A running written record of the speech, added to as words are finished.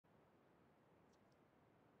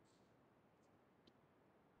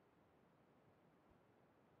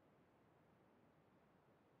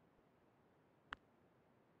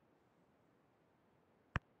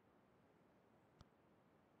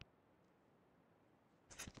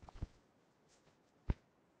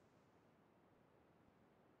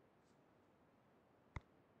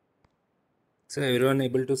So everyone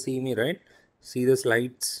able to see me, right? See the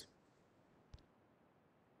slides.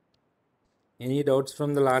 Any doubts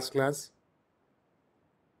from the last class?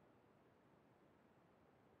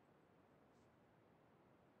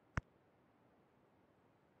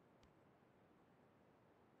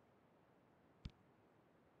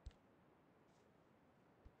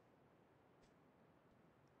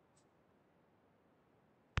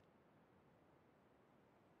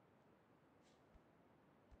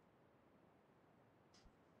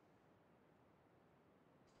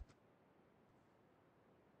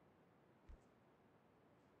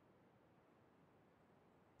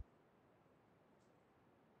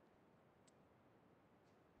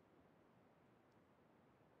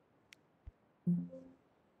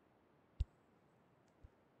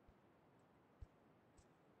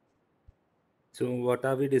 So what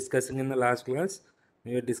are we discussing in the last class?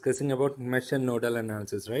 We were discussing about mesh and nodal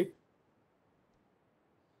analysis, right?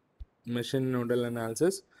 Mesh and nodal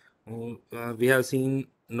analysis. We have seen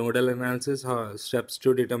nodal analysis, steps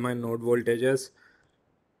to determine node voltages,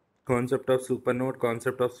 concept of supernode,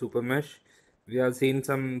 concept of supermesh. We have seen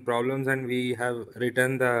some problems and we have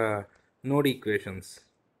written the node equations.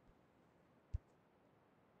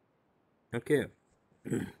 Okay.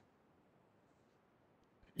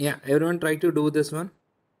 Yeah, everyone try to do this one.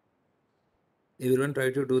 Everyone try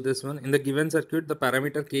to do this one. In the given circuit, the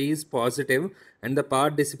parameter K is positive and the power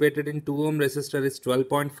dissipated in 2 ohm resistor is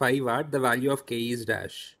 12.5 watt. The value of K is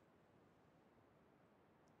dash.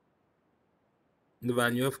 The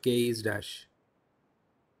value of K is dash.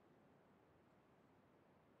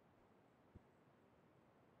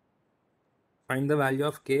 Find the value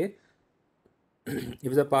of K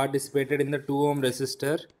if the power dissipated in the 2 ohm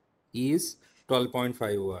resistor is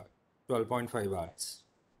 12.5 watt, 12.5 watts.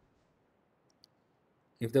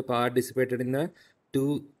 If the power dissipated in the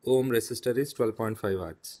 2 ohm resistor is 12.5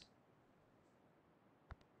 watts.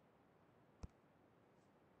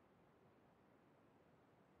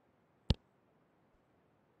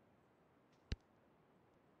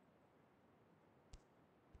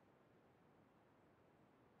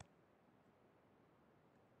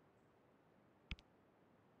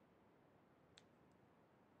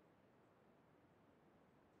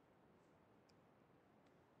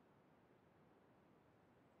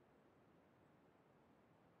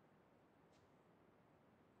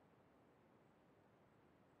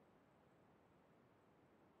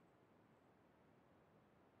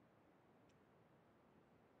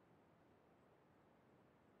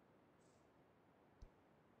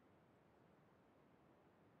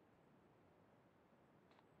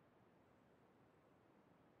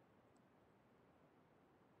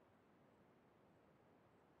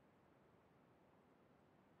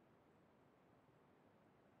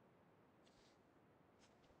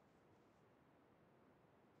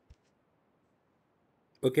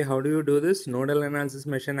 Okay, how do you do this? Nodal analysis,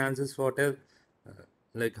 mesh analysis, whatever.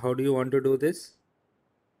 Like, how do you want to do this?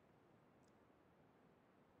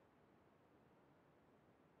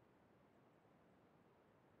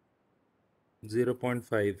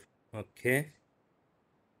 0.5. Okay.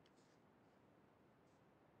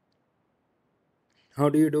 How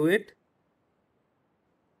do you do it?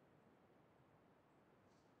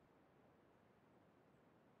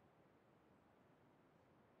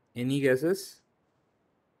 Any guesses?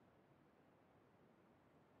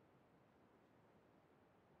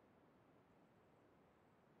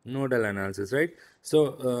 Nodal analysis, right?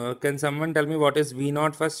 So, can someone tell me what is V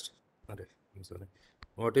naught first? Sorry, I'm sorry.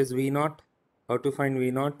 What is V naught? How to find V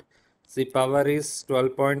naught? See, power is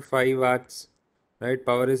 12.5 watts, right?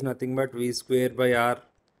 Power is nothing but V square by R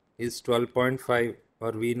is 12.5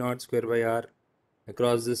 or V naught square by R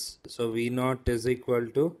across this. So, V naught is equal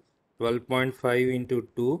to 12.5 into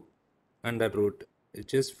 2 under root,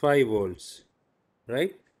 which is 5 volts,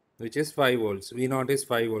 right? Which is 5 volts. V naught is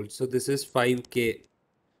 5 volts. So, this is 5K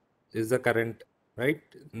is the current, right?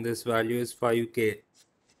 And this value is 5K.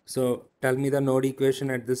 So tell me the node equation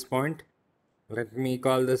at this point. Let me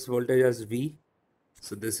call this voltage as V.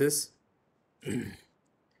 So this is,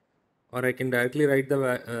 or I can directly write the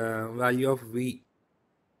value of V.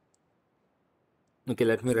 Okay,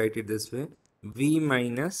 let me write it this way. V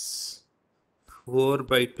minus 4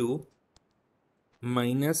 by 2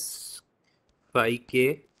 minus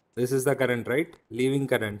 5K. This is the current, right? Leaving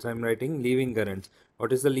currents. I'm writing leaving currents.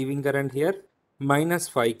 What is the leaving current here? Minus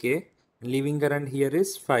 5K. Leaving current here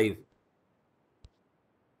is 5.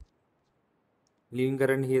 Leaving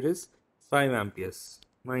current here is 5 amperes.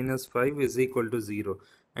 Minus 5 is equal to 0.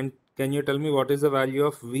 And can you tell me what is the value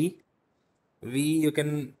of V? V, you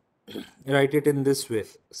can write it in this way.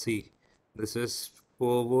 See, this is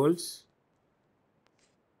 4 volts.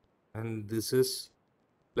 and this is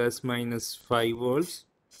plus minus 5 volts.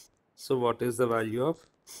 So what is the value of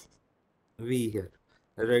V here?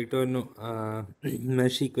 Right on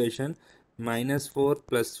mesh equation, minus 4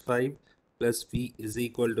 plus 5 plus V is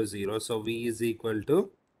equal to 0. So V is equal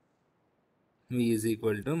to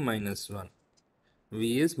minus 1.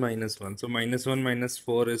 V is minus 1. So minus 1 minus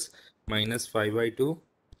 4 is minus 5 by 2.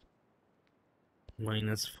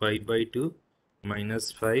 Minus 5 by 2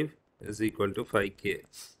 minus 5 is equal to 5K.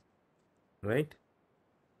 Right?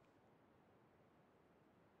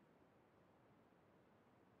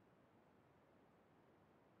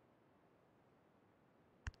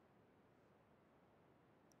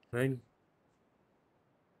 Right?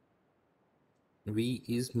 V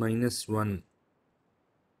is minus 1.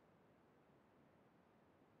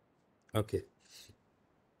 Okay.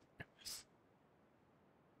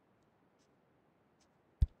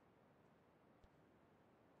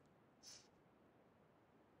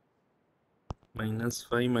 Minus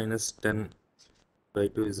 5 minus 10 by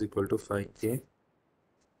 2 is equal to 5K.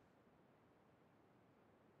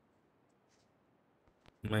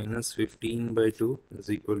 Minus 15 by 2 is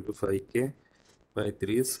equal to 5K. By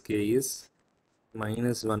 3 is K is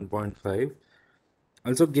minus 1.5.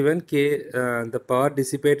 Also given K, the power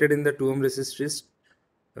dissipated in the 2 ohm resistor is,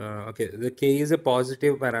 okay, the K is a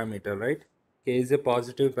positive parameter, right? K is a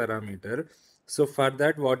positive parameter. So for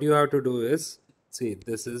that, what you have to do is, see,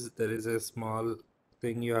 there is a small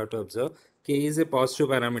thing you have to observe. K is a positive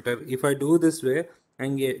parameter. If I do this way,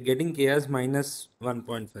 I'm getting K as minus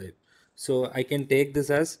 1.5. So I can take this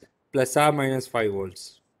as plus or minus 5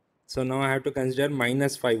 volts. So now I have to consider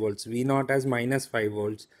minus 5 volts. V naught as minus 5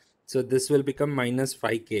 volts. So this will become minus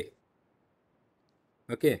 5K.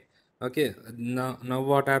 Okay. Okay. Now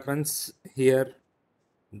what happens here?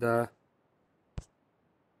 The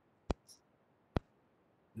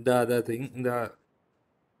other thing, the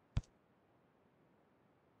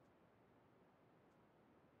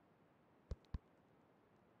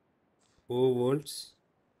 4 volts,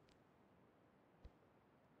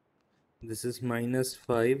 this is minus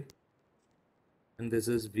 5 and this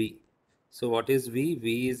is V. So what is V?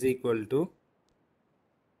 V is equal to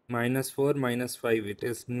minus 4 minus 5, it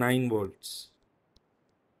is 9 volts.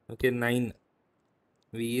 Okay, 9.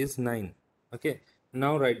 V is 9. Okay,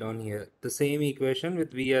 now write down here the same equation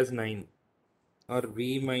with V as 9, or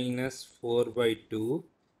V minus 4 by 2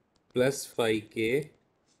 plus 5K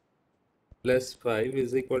plus 5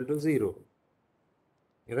 is equal to 0.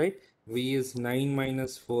 Right? V is 9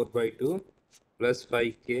 minus 4 by 2 plus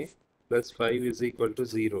 5K plus 5 is equal to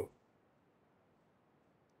 0.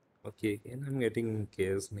 Okay, again I'm getting K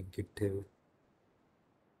as negative.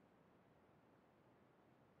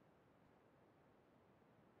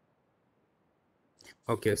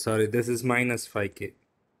 Okay, sorry, this is minus 5K.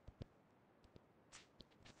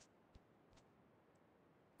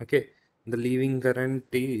 Okay, the leaving current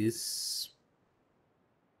is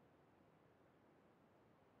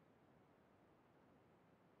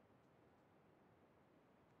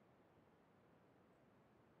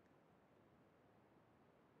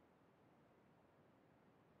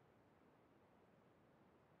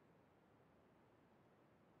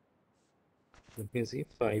let me see,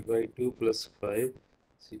 5 by 2 plus 5 is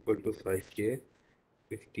equal to 5K.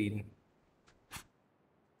 15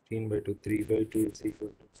 by 2, 3 by 2 is equal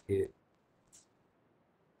to K.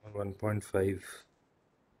 1.5.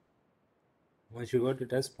 But you got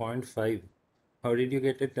it as 0.5. How did you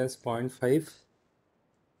get it as 0.5?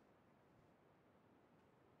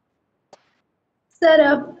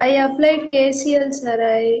 Sir, I applied KCL, sir.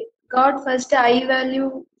 I got first I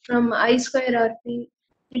value from I square RP.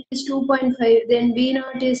 It is 2.5. Then V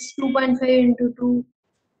naught is 2.5 into 2,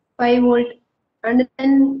 5 volt. And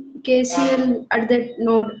then KCL at that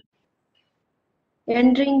node.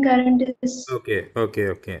 Entering current is Okay.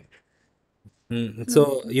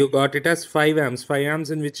 So you got it as 5 amps. 5 amps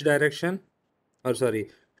in which direction? Or sorry.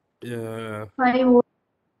 Uh, 5 volt.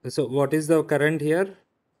 so what is the current here?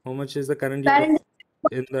 How much is the current you got Current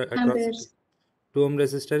in the is across the amperes. 2 ohm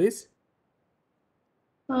resistor is?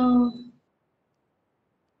 Uh,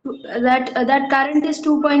 that current is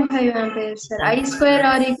 2.5 amperes, sir. I 2.5 square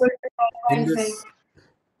R amps equal to in 1.5. this,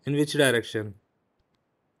 in which direction?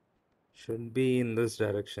 Should be in this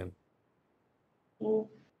direction, Mm.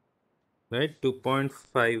 right?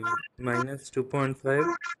 2.5 minus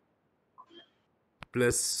 2.5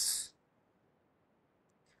 plus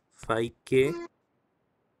 5K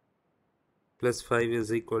plus 5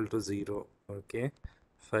 is equal to 0. Okay,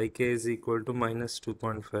 5K is equal to minus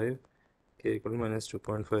 2.5, K equal to minus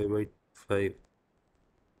 2.5 by 5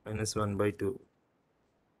 minus 1 by 2.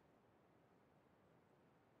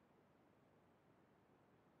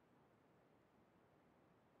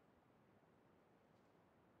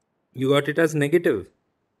 You got it as negative.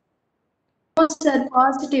 No, sir,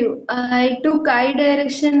 positive. I took I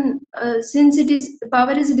direction since it is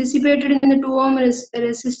power is dissipated in the 2 ohm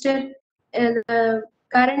resistor. The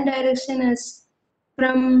current direction is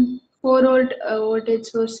from 4 volt voltage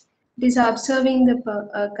source. It is observing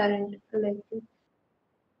the current like this.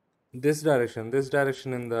 This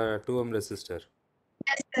direction in the 2 ohm resistor.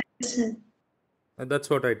 Yes, sir. That's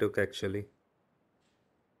what I took actually.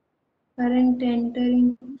 Current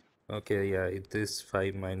entering. Okay, yeah, it is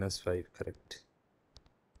 5 minus 5, correct.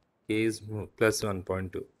 K is plus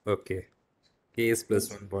 1.2. Okay, K is plus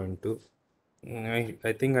Yes. 1.2.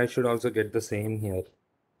 I think I should also get the same here.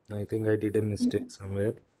 I think I did a mistake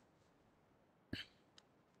somewhere.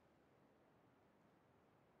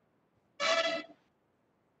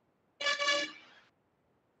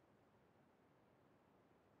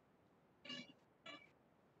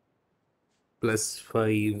 Plus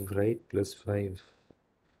 5, right? Plus 5.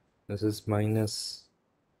 This is minus.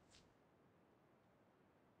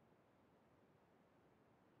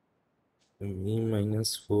 V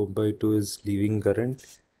minus 4 by 2 is leaving current.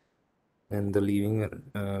 And the leaving,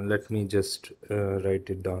 let me just write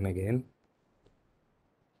it down again.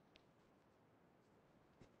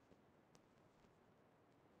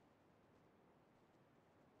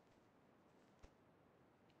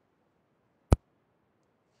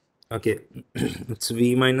 Okay, it's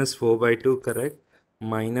V minus 4 by 2, correct?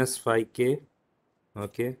 Minus 5K.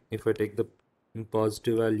 Okay, if I take the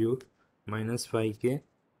positive value, minus 5K,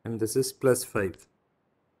 and this is plus 5.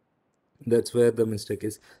 That's where the mistake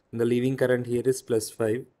is. The leaving current here is plus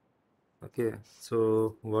 5. Okay,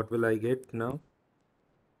 so what will I get now?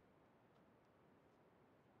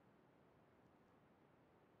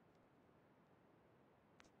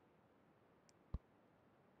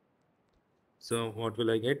 So what will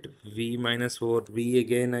I get? V minus 4. V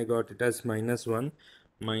again, I got it as minus 1.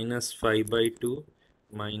 Minus 5 by 2.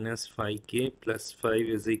 Minus 5K plus 5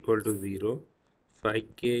 is equal to 0.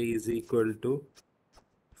 5K is equal to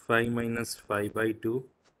 5 minus 5 by 2.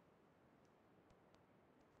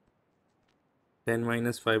 10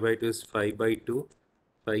 minus 5 by 2 is 5 by 2.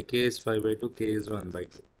 5K is 5 by 2. K is 1 by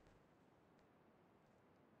 2.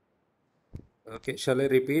 Okay, shall I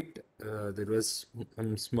repeat? There was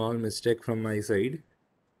a small mistake from my side.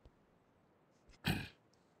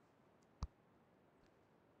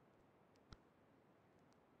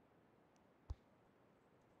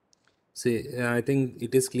 See, I think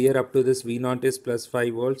it is clear up to this. V naught is plus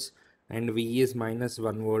 5 volts and V is minus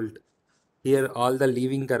 1 volt. Here all the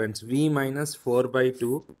leaving currents, V minus 4 by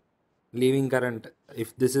 2 leaving current.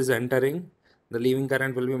 If this is entering, the leaving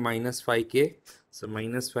current will be minus 5K. So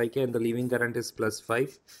minus 5K and the leaving current is plus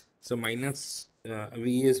 5. So minus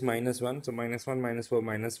V is minus 1. So minus 1 minus 4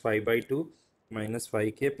 minus 5 by 2 minus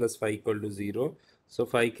 5K plus 5 equal to 0. So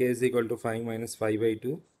 5K is equal to 5 minus 5 by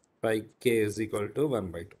 2. 5K is equal to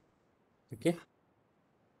 1 by 2. Okay.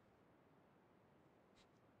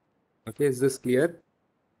 Okay, is this clear?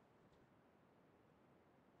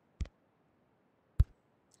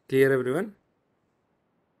 Clear, everyone?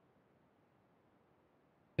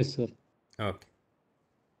 Yes, sir. Okay.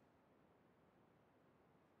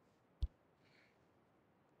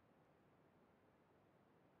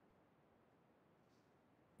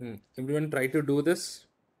 Everyone try to do this.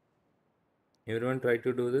 Everyone try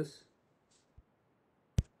to do this.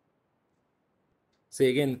 Say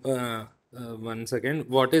again, one second.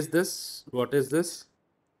 What is this? What is this?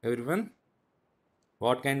 Everyone?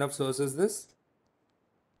 What kind of source is this?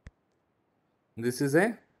 This is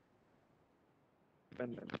a,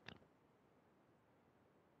 Dependent.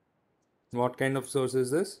 what kind of source is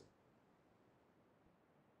this?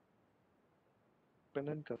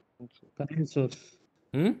 Dependent current source. Current source.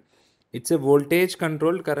 Hmm? It's a voltage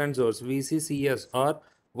controlled current source, VCCS, or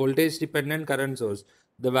voltage dependent current source.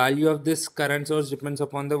 The value of this current source depends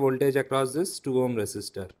upon the voltage across this 2 ohm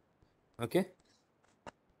resistor. Okay.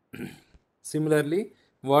 Similarly,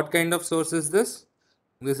 what kind of source is this?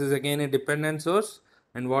 This is again a dependent source.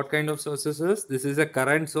 And what kind of source is this? This is a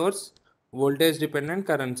current source, voltage dependent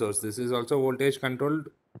current source. This is also voltage controlled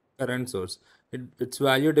current source. Its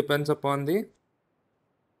value depends upon the,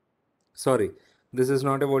 sorry, this is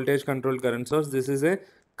not a voltage controlled current source. This is a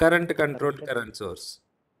current controlled current source.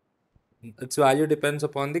 Its value depends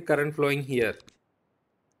upon the current flowing here.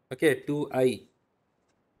 Okay, 2I.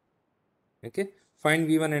 Okay, find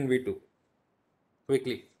V1 and V2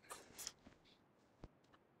 quickly.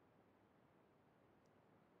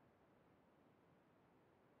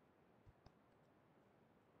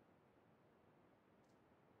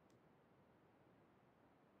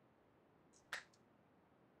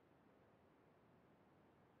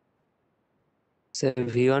 So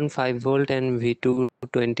V1 5 volt and V2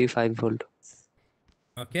 25 volt.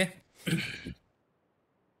 Okay.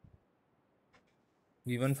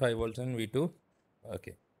 V1 5 volts and V2.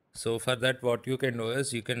 Okay. So for that, what you can do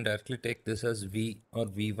is you can directly take this as V, or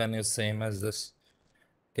V1 is same as this.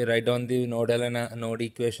 Okay, write down the nodal and node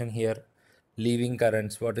equation here. Leaving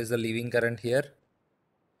currents. What is the leaving current here?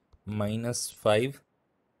 -5,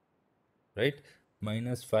 right?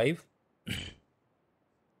 -5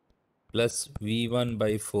 plus V1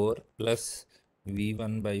 by 4 plus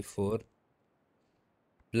V1 by 4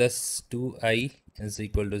 plus 2I is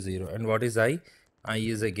equal to 0. And what is I? I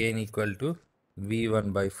is again equal to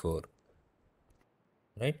V1 by 4,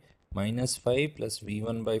 right? -5 plus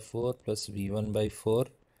V1 by 4 plus V1 by 4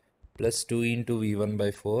 plus 2 into V1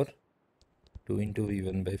 by 4, 2 into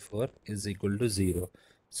V1 by 4 is equal to 0.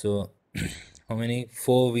 So how many?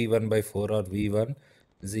 4 V1 by 4, or V1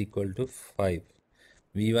 is equal to 5.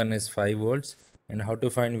 V1 is 5 volts. And how to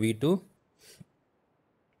find V2?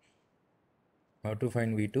 How to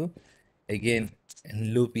find V2? Again,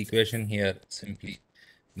 in loop equation here, simply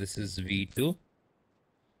this is V2,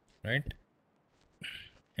 right?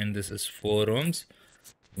 And this is 4 ohms.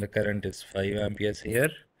 The current is 5 amperes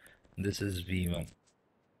here. This is V1,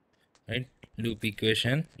 right? Loop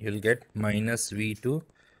equation, you'll get minus V2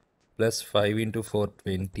 plus 5 into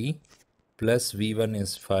 420 plus V1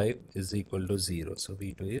 is 5 is equal to 0. So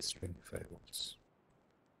V2 is 25 volts.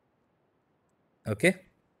 Okay?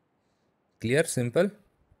 Clear? Simple?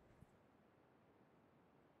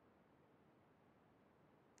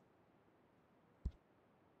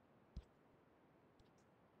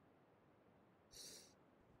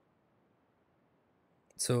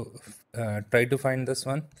 So try to find this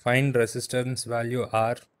one. Find resistance value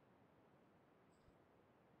R.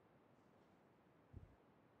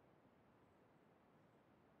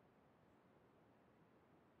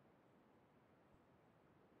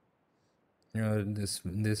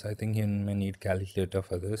 This I think you may need calculator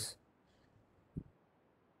for this.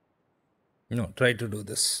 No, try to do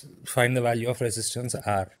this. Find the value of resistance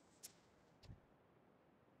R.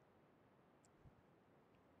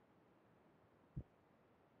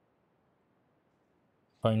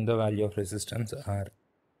 Find the value of resistance R.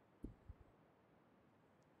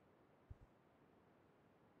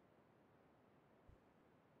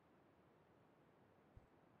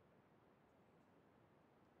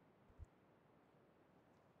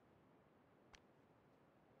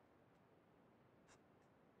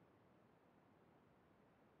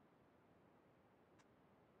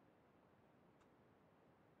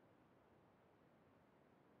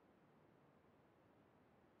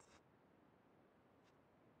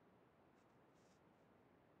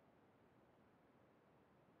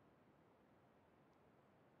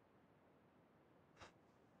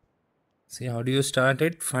 See, how do you start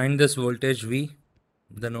it? Find this voltage V,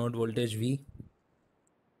 the node voltage V.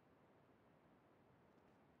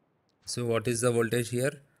 So what is the voltage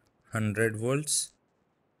here? 100 volts.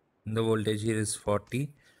 The voltage here is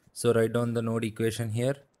 40. So write down the node equation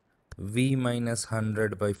here. V minus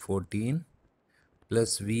 100 by 14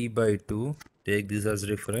 plus V by 2. Take this as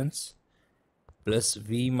reference. Plus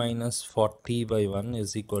V minus 40 by 1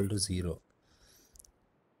 is equal to 0.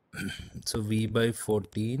 So V by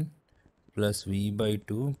 14 plus V by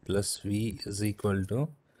 2 plus V is equal to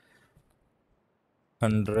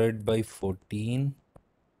 100 by 14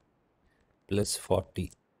 plus 40.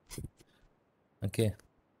 Okay.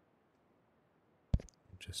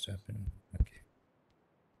 Just happened. Okay.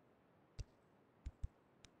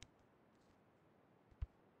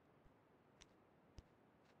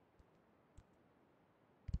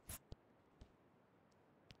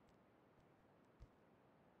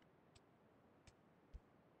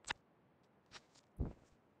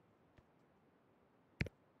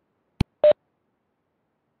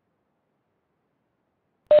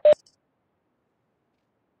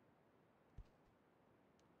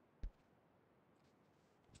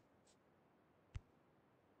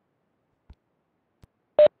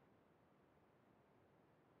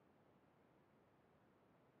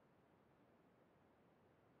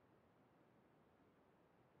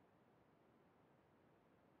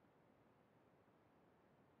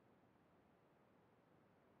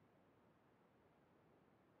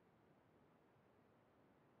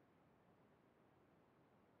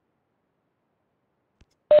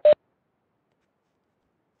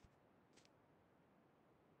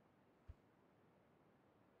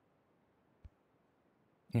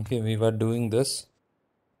 Okay, we were doing this.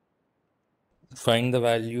 Find the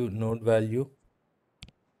value, node value.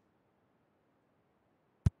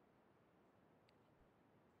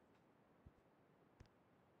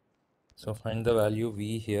 So find the value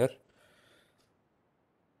V here.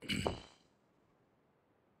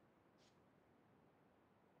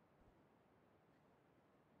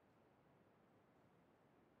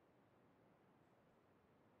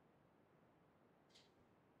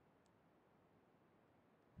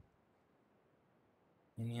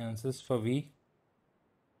 Any answers for V?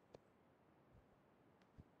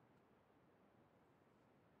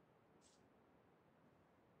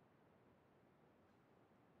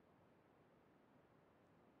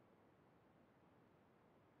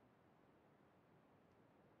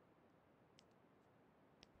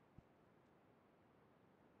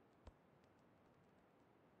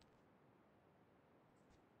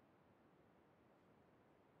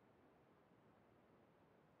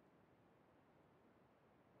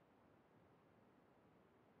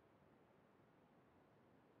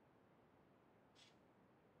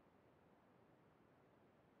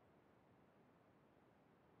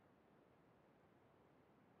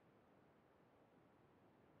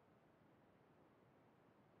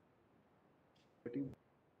 Thirty.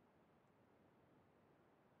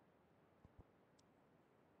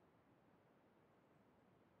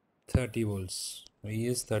 30 volts. V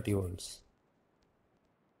is 30 volts.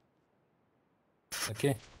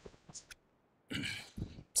 Okay.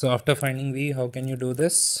 So after finding V, how can you do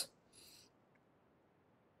this?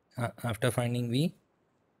 After finding V,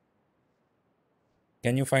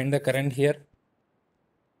 can you find the current here?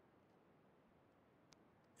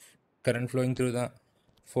 Current flowing through the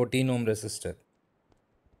 14 ohm resistor.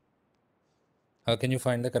 How can you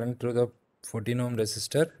find the current through the 14 ohm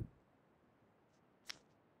resistor?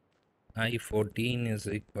 I14 is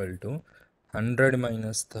equal to 100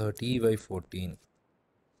 minus 30 by 14.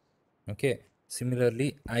 Okay.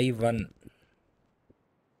 Similarly, I1.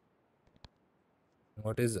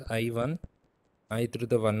 What is I1? I through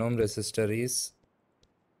the 1 ohm resistor is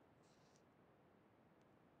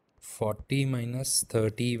 40 minus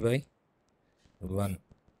 30 by 1.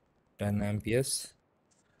 10 amperes.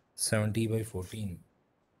 70 by 14.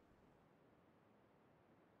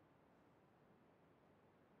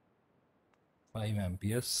 5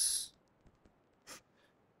 amperes.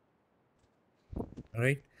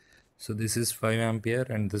 Right. So this is 5 ampere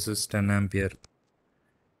and this is 10 ampere.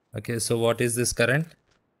 Okay. So what is this current?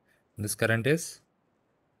 This current is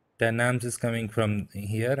 10 amps is coming from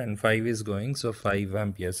here and 5 is going. So 5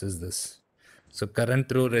 amperes is this. So current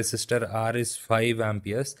through resistor R is 5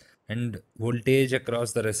 amperes and voltage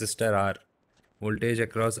across the resistor R. Voltage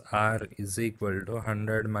across R is equal to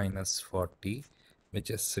 100 minus 40, which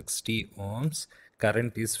is 60 ohms.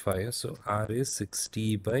 Current is 5. So R is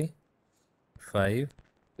 60 by 5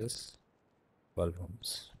 is 12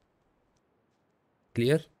 ohms.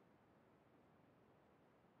 Clear?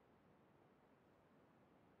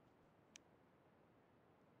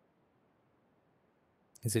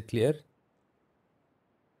 Is it clear?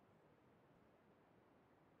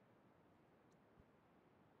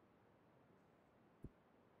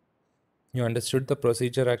 You understood the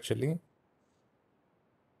procedure actually?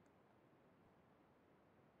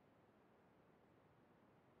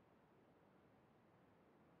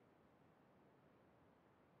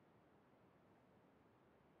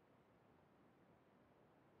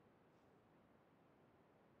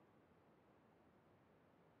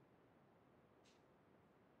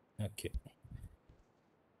 Okay.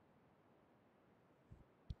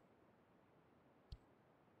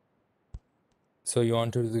 So you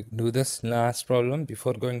want to do this last problem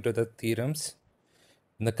before going to the theorems.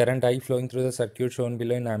 The current I flowing through the circuit shown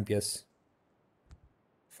below in amperes.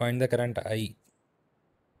 Find the current I.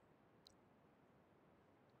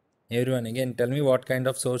 Everyone again tell me what kind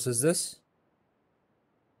of source is this?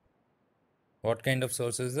 What kind of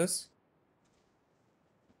source is this?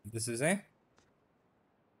 This is a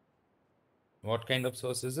what kind of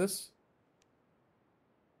source is this?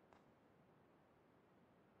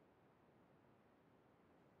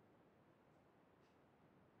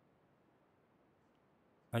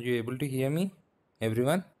 Are you able to hear me?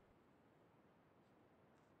 Everyone?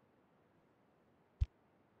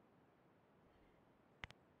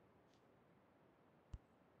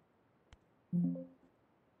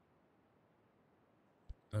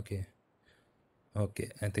 Okay. Okay.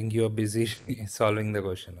 I think you are busy solving the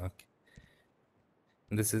question. Okay.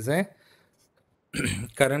 This is a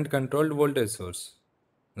current controlled voltage source.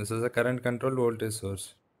 This is a current controlled voltage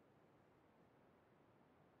source.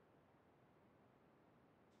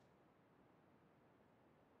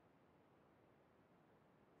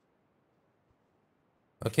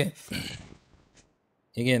 Okay.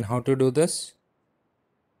 Again, how to do this?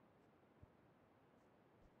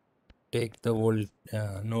 Take the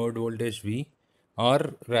node voltage V,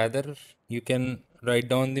 or rather you can write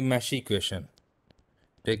down the mesh equation.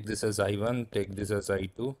 Take this as I1, take this as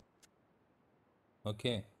I2.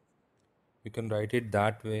 Okay, you can write it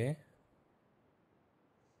that way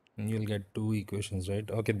and you'll get two equations, right?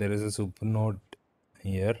 Okay, there is a supernode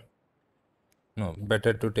here. No,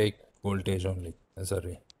 better to take voltage only.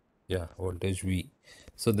 Sorry, yeah, voltage V.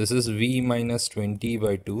 So this is V minus 20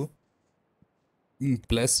 by 2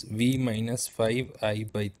 plus V minus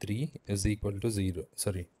 5I by 3 is equal to 0.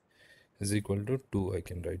 Sorry, is equal to 2. I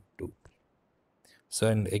can write 2. So,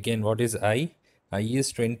 and again, what is I? I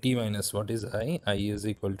is 20 minus what is I? I is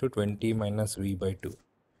equal to 20 minus V by 2.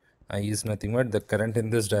 I is nothing but the current in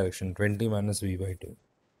this direction, 20 minus V by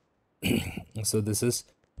 2. So this is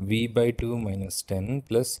V by 2 minus 10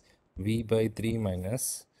 plus V by 3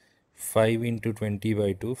 minus 5 into 20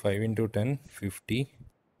 by 2, 5 into 10, 50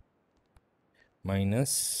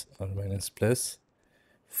 minus or minus plus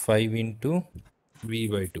 5 into V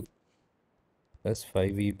by 2 plus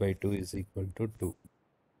 5V by 2 is equal to 2.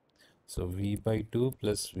 So V by 2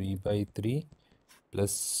 plus V by 3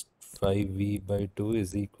 plus 5V by 2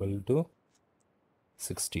 is equal to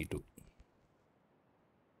 62.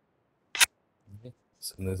 Okay.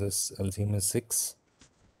 So this is LCM is 6.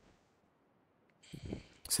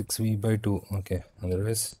 6V by 2. Okay.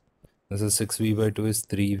 Otherwise, this is 6V by 2 is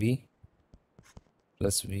 3V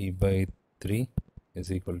plus V by 3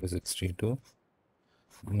 is equal to 62.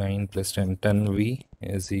 9 plus 10, 10V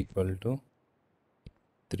is equal to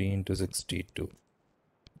 3 into 62.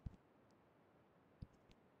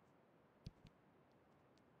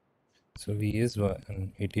 So V is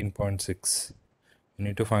 18.6. You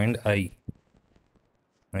need to find I.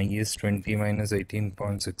 I is 20 minus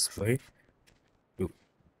 18.6 by 2.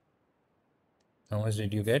 How much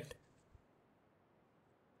did you get?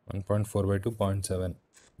 1.4 by 2, 0.7.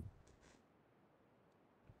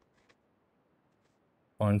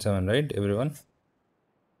 0.7, right, everyone?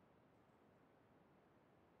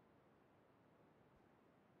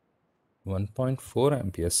 .4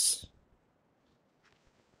 amperes.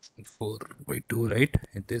 4 by 2, right?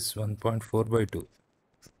 It is 1.4 by 2.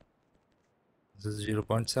 This is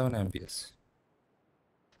 0.7 amperes.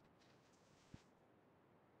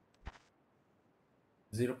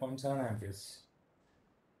 0.7 amperes.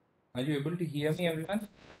 Are you able to hear me, everyone?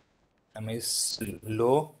 Am I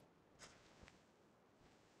low?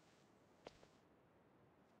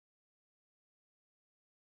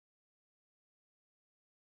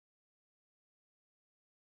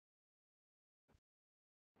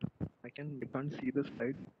 I can't see the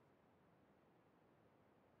slide.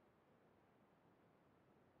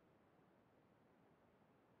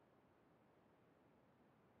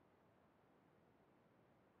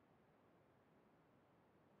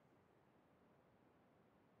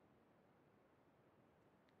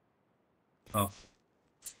 Oh.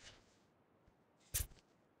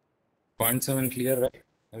 0.7 clear, right,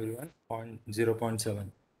 everyone?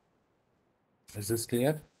 0.7. Is this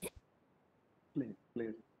clear?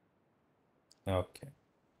 Clear. Okay.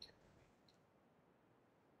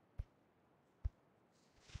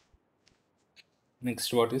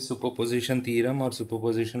 Next, what is superposition theorem or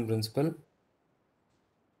superposition principle?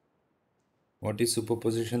 What is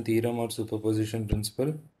superposition theorem or superposition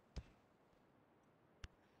principle?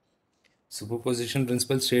 Superposition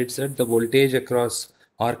principle states that the voltage across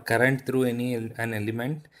or current through an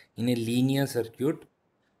element in a linear circuit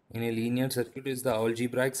is the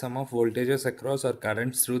algebraic sum of voltages across or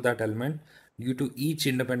currents through that element due to each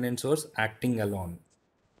independent source acting alone.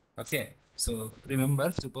 Okay, so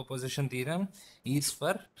remember, superposition theorem is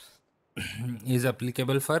for is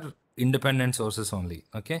applicable for independent sources only.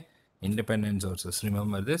 Okay, independent sources.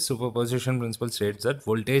 Remember this. Superposition principle states that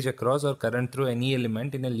voltage across or current through any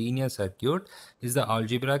element in a linear circuit is the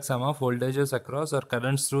algebraic sum of voltages across or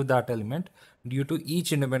currents through that element due to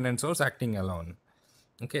each independent source acting alone.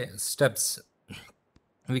 Okay, steps.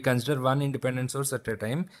 We consider one independent source at a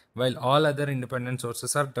time while all other independent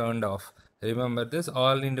sources are turned off. Remember this,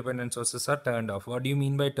 all independent sources are turned off. What do you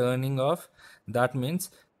mean by turning off? That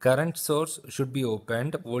means current source should be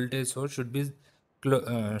opened, voltage source should be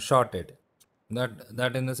shorted.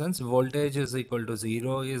 That in the sense, voltage is equal to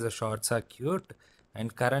 0 is a short circuit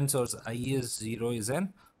and current source I is 0 is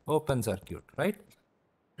an open circuit, right?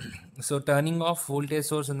 So turning off voltage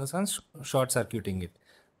source in the sense short circuiting it.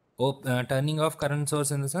 Turning off current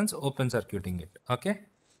source in the sense open circuiting it. Okay,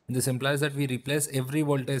 this implies that we replace every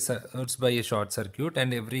voltage source by a short circuit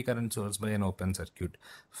and every current source by an open circuit.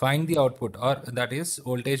 Find the output, or that is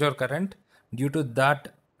voltage or current due to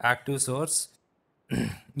that active source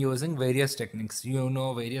using various techniques. You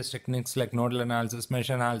know various techniques like nodal analysis,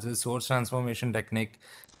 mesh analysis, source transformation technique.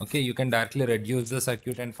 Okay, you can directly reduce the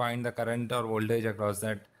circuit and find the current or voltage across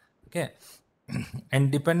that. Okay,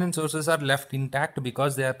 And dependent sources are left intact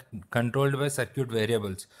because they are controlled by circuit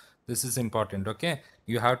variables. This is important. Okay,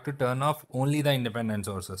 you have to turn off only the independent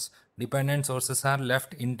sources. Dependent sources are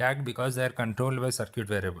left intact because they are controlled by circuit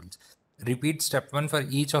variables. Repeat step 1 for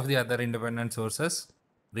each of the other independent sources.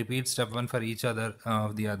 Repeat step 1 for each other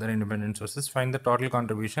of the other independent sources. Find the total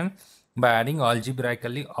contribution by adding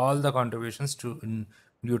algebraically all the contributions due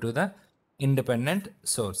to the independent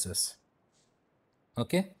sources.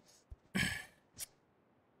 Okay,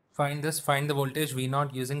 find the voltage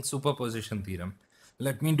V0 using superposition theorem.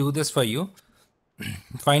 Let me do this for you.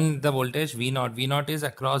 Find the voltage V0. V0 is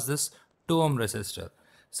across this 2 ohm resistor.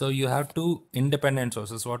 So you have two independent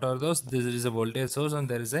sources. What are those? There is a voltage source and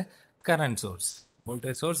there is a current source.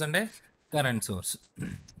 Voltage source and a current source.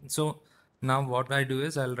 So now what I do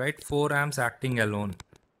is I'll write 4 amps acting alone.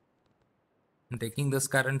 I'm taking this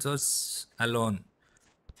current source alone.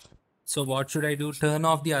 So what should I do? Turn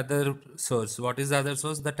off the other source. What is the other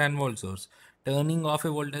source? The 10 volt source. Turning off a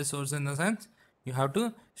voltage source in the sense you have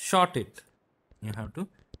to short it. You have to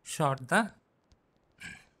short the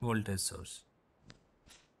voltage source.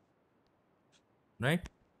 Right?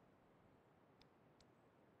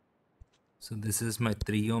 So this is my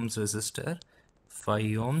 3 ohms resistor, 5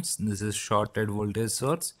 ohms. This is shorted voltage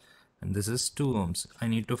source and this is 2 ohms. I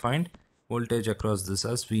need to find voltage across this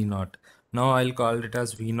as V0. Now I'll call it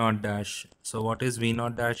as V0 dash. So what is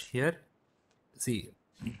V0 dash here? See,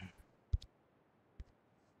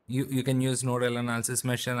 you can use nodal analysis,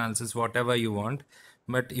 mesh analysis, whatever you want.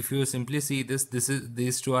 But if you simply see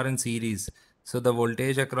these two are in series. So the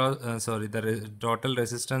voltage across, total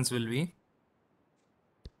resistance will be,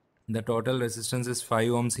 the total resistance is 5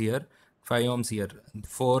 ohms here, 5 ohms here.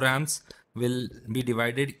 4 amps will be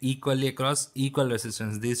divided equally across equal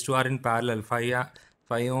resistance. These two are in parallel. 5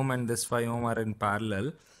 ohm and this 5 ohm are in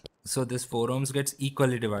parallel. So this 4 ohms gets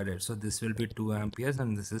equally divided. So this will be 2 amperes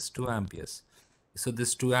and this is 2 amperes. So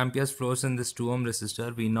this 2 amperes flows in this 2 ohm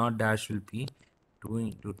resistor. V0 dash will be 2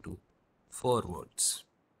 into 2, 4 volts.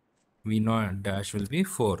 V0 dash will be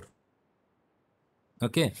 4.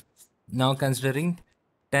 Okay. Now considering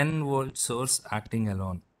 10 volt source acting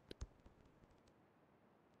alone.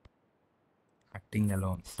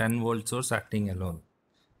 10 volt source acting alone.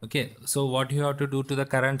 Okay. So what you have to do to the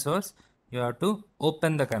current source? You have to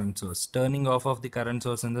open the current source. Turning off of the current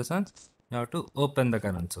source in the sense, you have to open the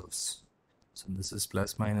current source. So this is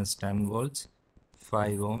plus minus 10 volts,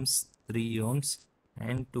 5 ohms, 3 ohms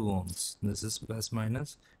and 2 ohms. This is plus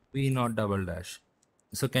minus V0 double dash.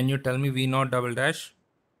 So can you tell me V0 double dash?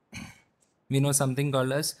 We know something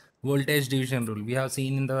called as voltage division rule. We have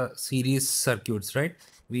seen in the series circuits, right?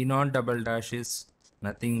 V0 double dash is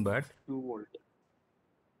nothing but 2 volt.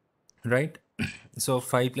 right. So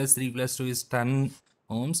 5 plus 3 plus 2 is 10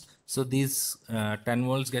 ohms. So these 10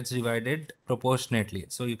 volts gets divided proportionately.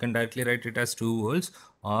 So you can directly write it as 2 volts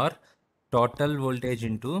or total voltage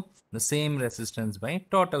into the same resistance by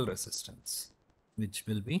total resistance, which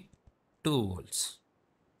will be 2 volts.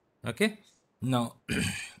 Okay. Now,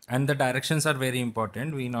 and the directions are very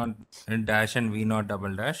important. V0 dash and V0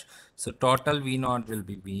 double dash. So total V0 will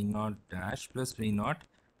be V0 dash plus V0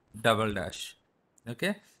 double dash.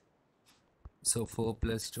 Okay. So 4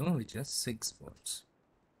 plus 2, which is 6 volts.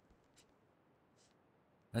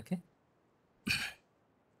 Okay.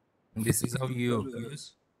 This is how you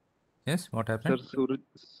use. Yes, what Sir, happened?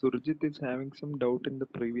 Surjit is having some doubt in the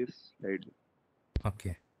previous slide.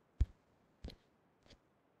 Okay.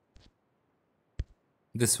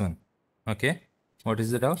 This one. Okay. What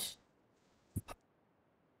is the doubt?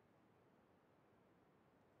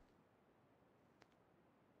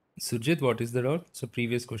 Sujit, what is the doubt? So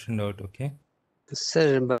previous question doubt. Okay.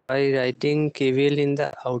 Sir, by writing KVL in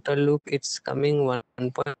the outer loop, it's coming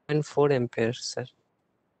 1.4 amperes, sir.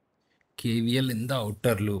 KVL in the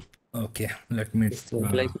outer loop. Okay. Let me. It's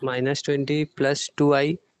like minus 20 plus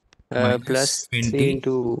 2i Minus plus 3 20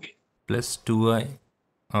 into plus 2i.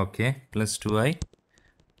 Okay. Plus 2i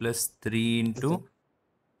plus 3 into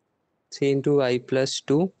 3 into I plus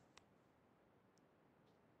 2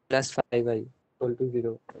 plus 5i equal to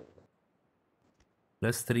 0.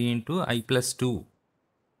 plus 3 into I plus 2.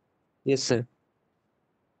 Yes, sir.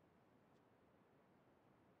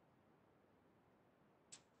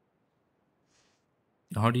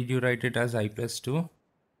 How did you write it as I plus 2?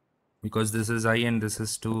 Because this is I and this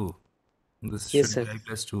is 2. This Yes, should be sir. I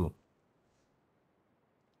plus 2.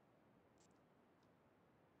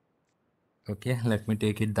 Okay, let me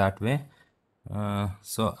take it that way.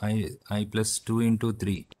 So I plus 2 into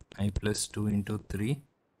 3. I plus 2 into 3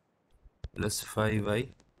 plus 5i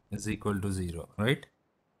is equal to 0, right?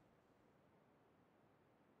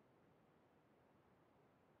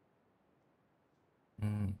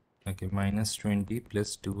 Okay, minus 20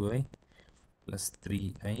 plus 2i plus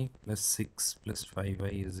 3i plus 6 plus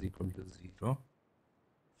 5i is equal to 0.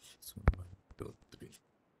 So 1, 2, 3,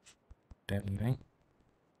 10i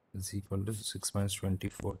is equal to 6 minus 20,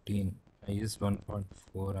 14. I is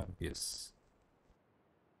 1.4 amperes.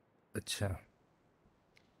 Acha.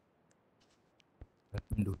 Let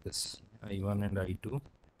me do this. I1 and I2.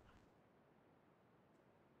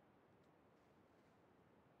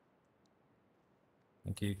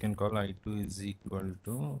 Okay, you can call I2 is equal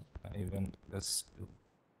to I1 plus 2.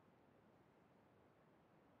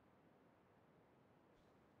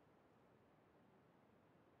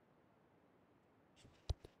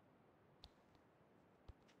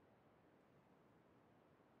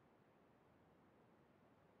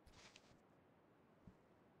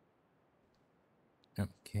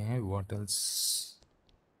 Okay, what else?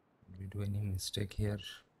 Did we do any mistake here?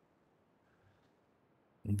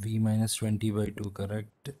 V minus 20 by 2,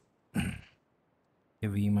 correct?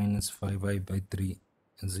 V minus 5i by 3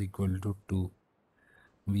 is equal to 2.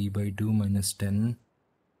 V by 2 minus 10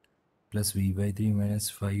 plus V by 3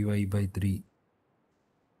 minus 5i by 3.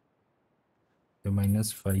 So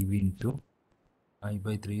minus 5 into I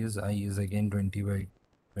by 3 is I is again 20 by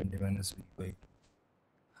 20 minus V by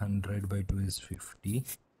 100 by 2 is 50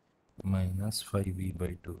 minus 5V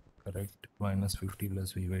by 2, correct? Minus 50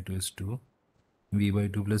 plus V by 2 is 2. V by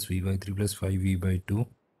 2 plus V by 3 plus 5V by 2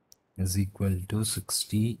 is equal to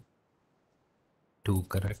 62,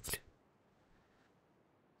 correct?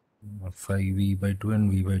 5V by 2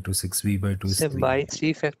 and V by 2, 6V by 2 is So 3. by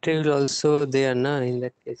 3 factorial also there, na, in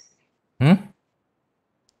that case.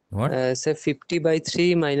 What? So 50 by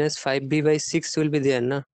 3 minus 5b by 6 will be there,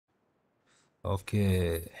 na?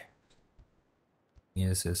 Okay.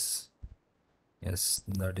 Yes. Yes,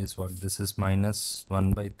 that is what this is, minus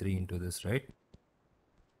 1 by 3 into this, right?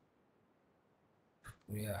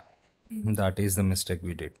 Yeah, that is the mistake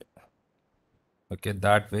we did. Okay,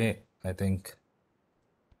 that way, I think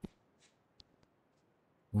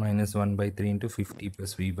minus 1 by 3 into 50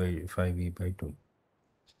 plus V by 5V by 2.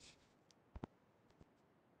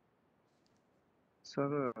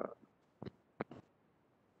 Sir,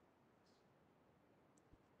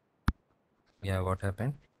 Yeah, what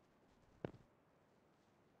happened?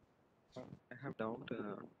 I have doubt.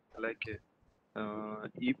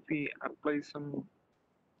 If we apply some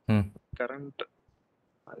current,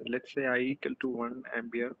 let's say I equal to 1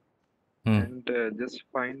 ampere, and just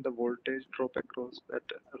find the voltage drop across that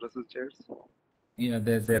resistors. Yeah,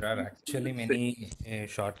 there are Let's actually say, many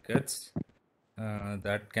shortcuts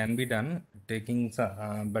that can be done taking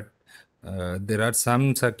but there are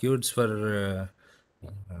some circuits for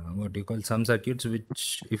what you call some circuits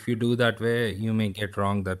which if you do that way you may get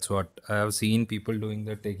wrong. That's what I have seen people doing,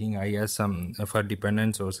 that taking I as some for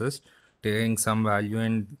dependent sources, taking some value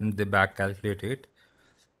and they back calculate it.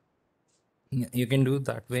 You can do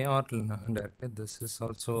that way, or directly this is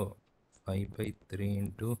also 5 by 3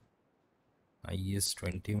 into I is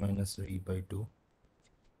 20 minus V by 2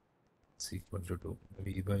 is equal to 2.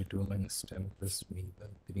 V by 2 minus 10 plus V by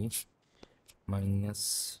 3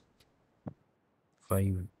 minus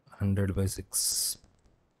 500 by 6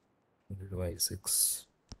 100 by 6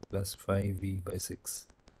 plus 5V by 6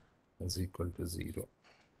 is equal to 0.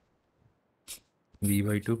 V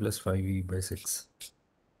by 2 plus 5V by 6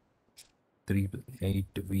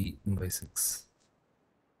 8V by 6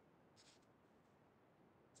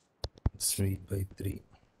 is V by 3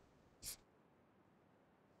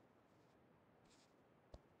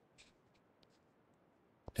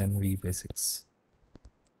 10V by 6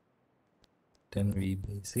 10V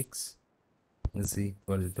by 6 is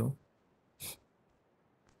equal to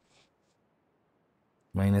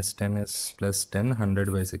minus 10 is plus 10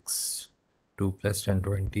 100 by 6 2 plus 10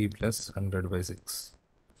 20 plus 100 by 6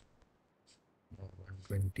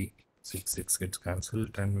 120 6 gets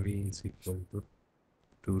cancelled. 10V is equal to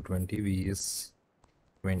 220. V is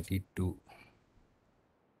 22.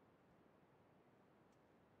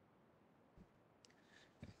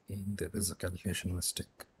 There is a calculation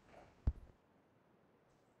mistake.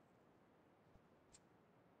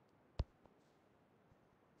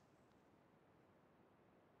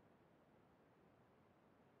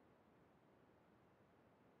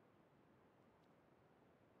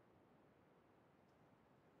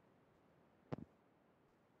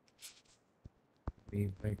 V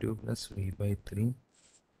by 2 plus V by 3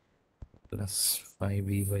 plus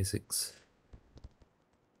 5V by 6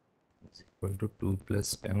 is equal to 2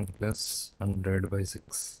 plus 10 plus 100 by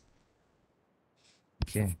 6.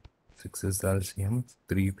 Okay, 6 is the LCM.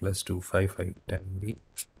 3 plus 2, 5, 5, 10V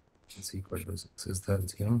is equal to 6 is the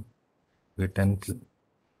LCM. Where 10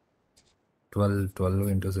 12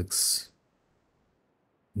 into 6.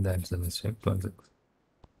 That's a mistake. 12 6.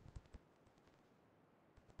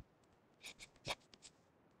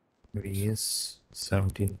 V is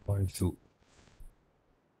 17.2.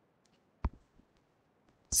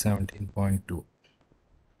 17.2.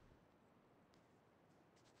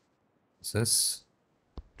 This is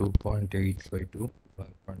 2.8 by 2,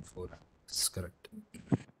 1.4. This is correct.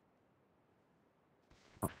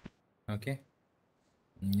 Okay.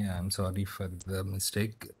 Yeah, I'm sorry for the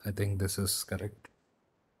mistake. I think this is correct.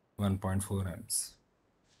 1.4 amps.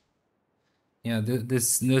 Yeah,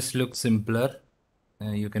 this looks simpler.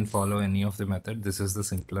 You can follow any of the method. This is the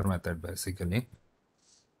simpler method basically.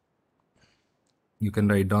 You can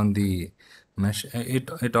write down the mesh.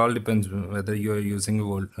 It all depends whether you are using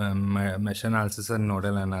mesh analysis or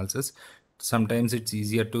nodal analysis. Sometimes it's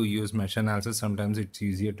easier to use mesh analysis. Sometimes it's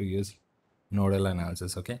easier to use nodal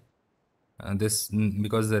analysis. Okay.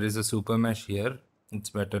 Because there is a super mesh here, it's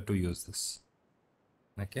better to use this.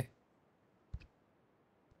 Okay.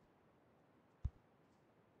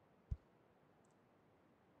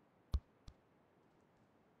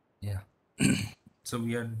 Yeah. So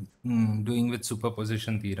we are doing with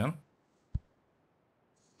superposition theorem.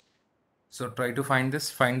 So try to find this.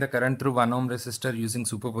 Find the current through 1 ohm resistor using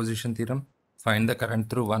superposition theorem. Find the current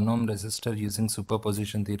through 1 ohm resistor using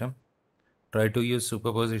superposition theorem. Try to use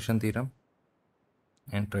superposition theorem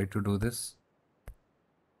and try to do this.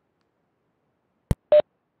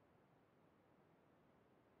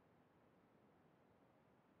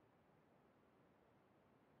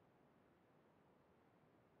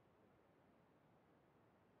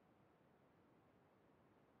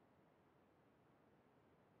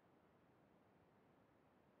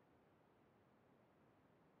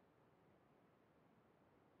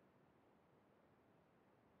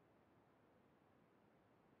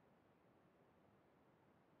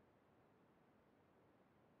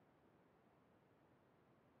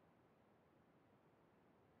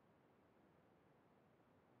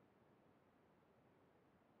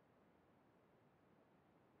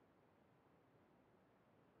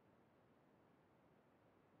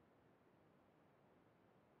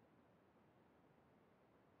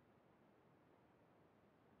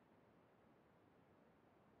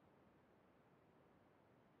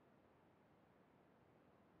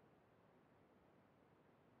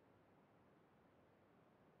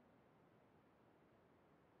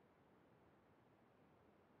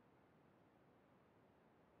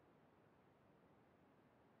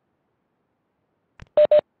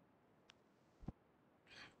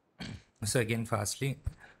 So again, fastly,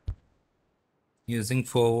 using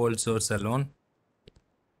 4-volt source alone.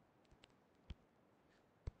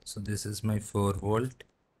 So this is my 4-volt.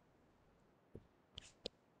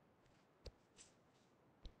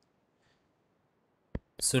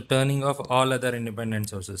 So turning off all other independent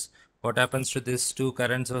sources. What happens to these two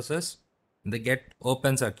current sources? They get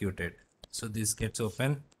open circuited. So this gets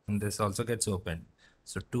open and this also gets open.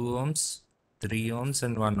 So 2 ohms, 3 ohms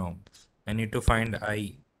and 1 ohm. I need to find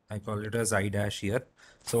I. I call it as I dash here.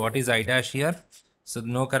 So what is I dash here? So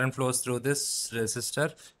no current flows through this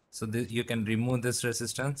resistor. So you can remove this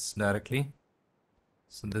resistance directly.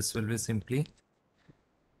 So this will be simply,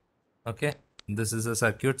 okay, this is a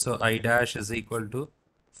circuit. So I dash is equal to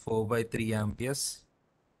 4 by 3 amperes.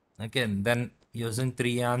 Again, then using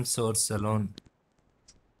 3 amp source alone,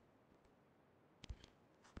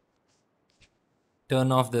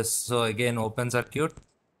 turn off this. So again, open circuit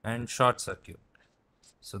and short circuit.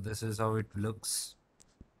 So this is how it looks.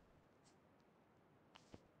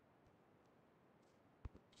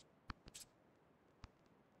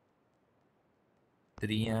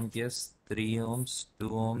 Three amperes, 3 ohms, 2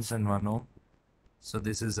 ohms and 1 ohm. So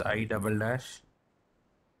this is I double dash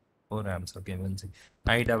 4 amps. Okay, we'll see.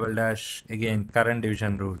 I double dash, again, current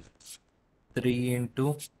division rule. 3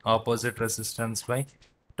 into opposite resistance by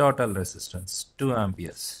total resistance, 2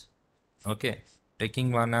 amperes. Okay,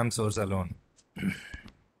 taking 1 amp source alone.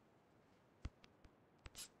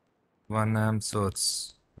 1 amp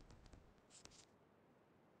source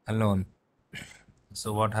alone.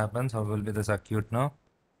 So what happens? How will be the circuit now?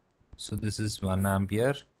 So this is 1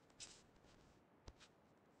 ampere.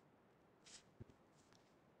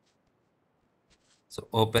 So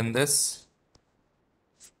open this,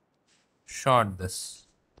 short this.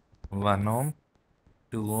 1 ohm,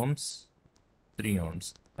 2 ohms, 3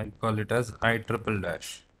 ohms. I call it as I triple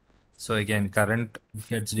dash. So again, current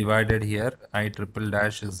gets divided here. I triple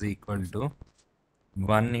dash is equal to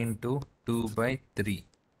 1 into 2 by 3.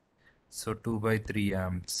 So 2 by 3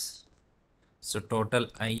 amps. So total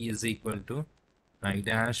I is equal to I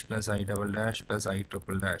dash plus I double dash plus I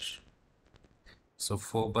triple dash. So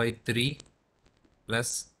 4 by 3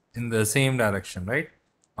 plus in the same direction, right?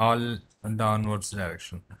 All downwards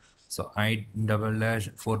direction. So I double dash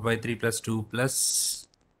 4 by 3 plus 2 plus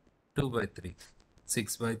 2 by 3.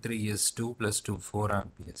 6 by 3 is 2 plus 2, 4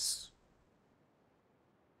 amperes.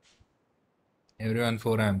 Everyone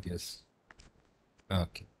 4 amperes.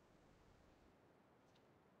 Okay.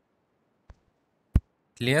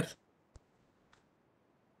 Clear?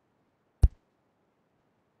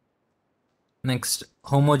 Next,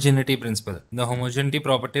 homogeneity principle. The homogeneity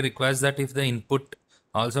property requires that if the input,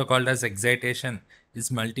 also called as excitation, is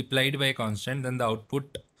multiplied by a constant, then the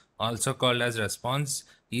output, also called as response,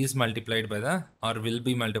 is multiplied by the or will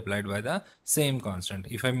be multiplied by the same constant.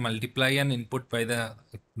 If I multiply an input by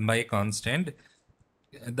a constant,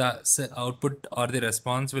 the output or the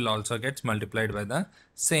response will also get multiplied by the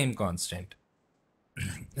same constant.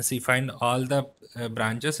 See, find all the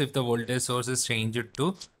branches if the voltage source is changed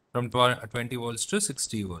to from 20 volts to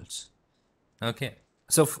 60 volts. Okay,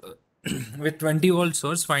 so with 20 volt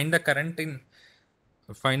source, find the current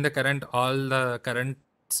all the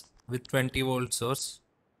currents with 20 volt source.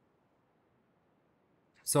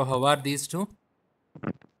 So how are these two?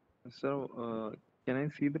 So, can I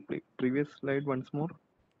see the previous slide once more?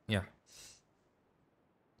 Yeah.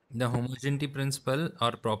 The homogeneity principle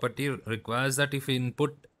or property requires that if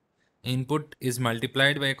input is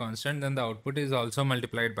multiplied by a constant, then the output is also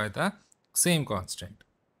multiplied by the same constant.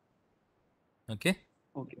 Okay.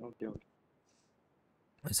 Okay.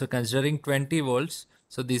 So considering 20 volts,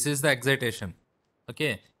 so this is the excitation.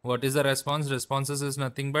 Okay. What is the response? Responses is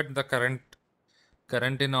nothing but the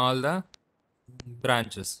current in all the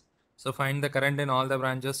branches. So find the current in all the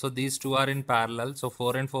branches. So these two are in parallel. So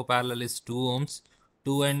 4 and 4 parallel is 2 ohms.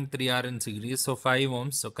 2 and 3 are in series. So 5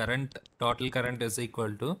 ohms. So total current is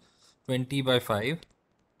equal to 20 by 5,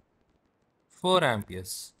 4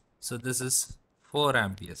 amperes. So this is 4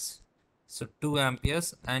 amperes. So 2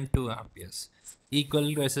 amperes and 2 amperes.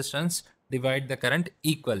 Equal resistance, divide the current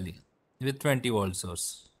equally with 20 volt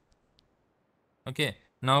source. Okay.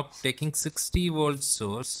 Now taking 60 volt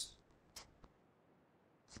source.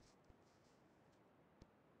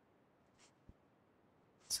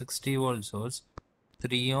 60 volt source,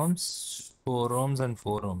 3 ohms, 4 ohms and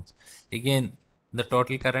 4 ohms. Again, the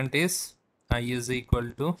total current is I is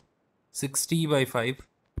equal to 60 by 5,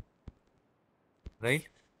 right?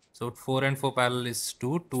 So 4 and 4 parallel is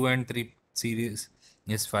 2, 2 and 3 series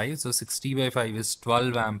is 5. So 60 by 5 is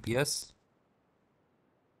 12 amperes.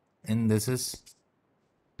 And this is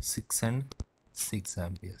 6 and 6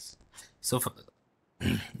 amperes. So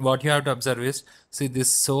what you have to observe is, see, the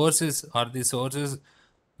source is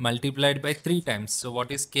multiplied by 3 times. So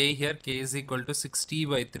what is K here? K is equal to 60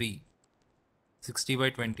 by 3, 60 by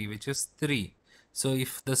 20, which is 3. So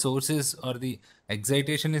if the sources or the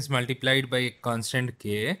excitation is multiplied by a constant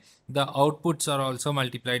K, the outputs are also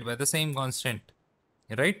multiplied by the same constant,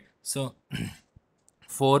 right? So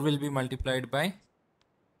 4 will be multiplied by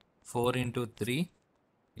 4 into 3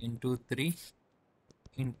 into 3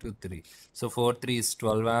 into 3. So 4 3 is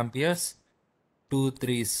 12 amperes, 2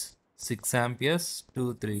 3 is 6 amperes,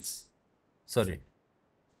 2 3 is 6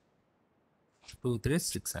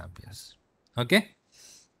 amperes. Okay.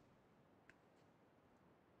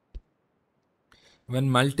 When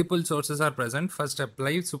multiple sources are present, first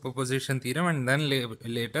apply superposition theorem and then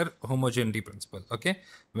later homogeneity principle. Okay.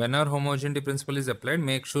 When our homogeneity principle is applied,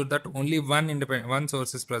 make sure that only one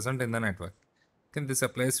source is present in the network. Okay. This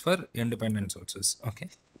applies for independent sources. Okay.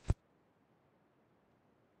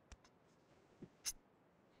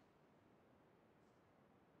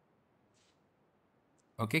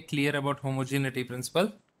 Okay. Clear about homogeneity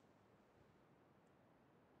principle?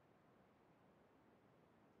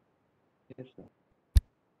 Yes, sir.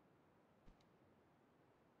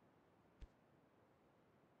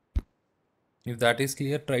 If that is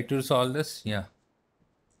clear, try to solve this. Yeah.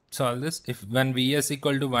 Solve this. If when Vs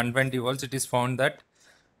equal to 120 volts, it is found that,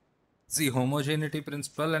 see, homogeneity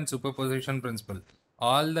principle and superposition principle.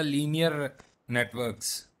 All the linear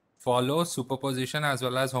networks follow superposition as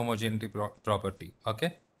well as homogeneity property.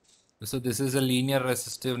 Okay. So this is a linear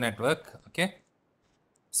resistive network. Okay.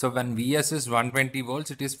 So when Vs is 120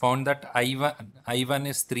 volts, it is found that I1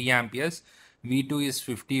 is 3 amperes, V2 is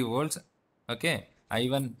 50 volts. Okay.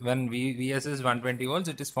 I1, when Vs is 120 volts,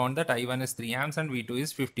 it is found that I1 is 3 amps and V2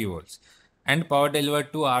 is 50 volts. And power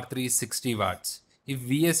delivered to R3 is 60 watts. If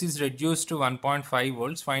Vs is reduced to 1.5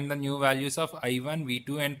 volts, find the new values of I1,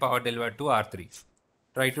 V2 and power delivered to R3.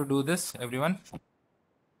 Try to do this, everyone.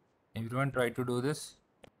 Everyone try to do this.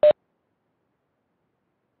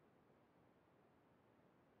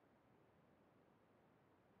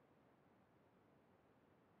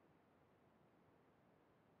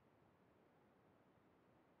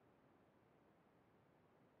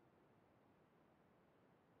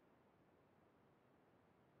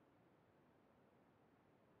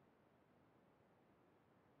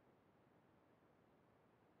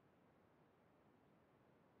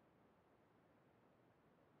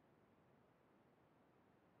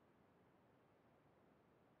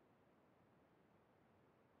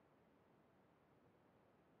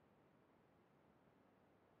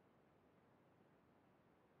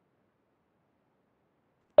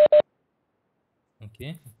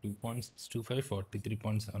 Okay, 2.625,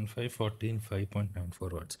 43.75,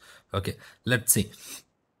 14.5.94 watts. Okay, let's see.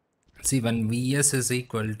 See, when Vs is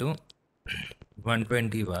equal to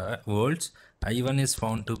 120 volts, I1 is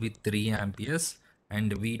found to be 3 amperes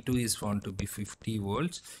and V2 is found to be 50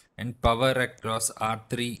 volts and power across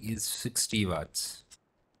R3 is 60 watts,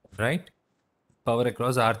 right? Power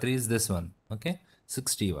across R3 is this one, okay,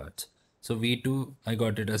 60 watts. So V2 I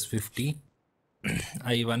got it as 50,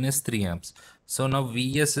 I1 is 3 amps. So now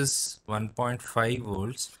Vs is 1.5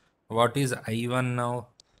 volts. What is I1 now?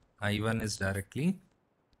 I1 is directly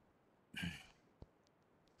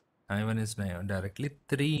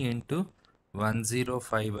 3 into 105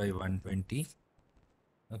 by 120.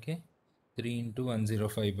 Okay, 3 into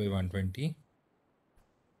 105 by 120.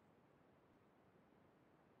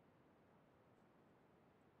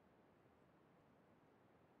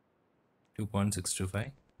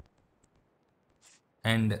 2.625.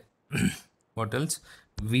 And what else?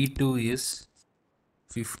 V2 is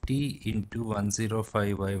 50 into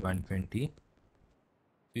 105 by 120.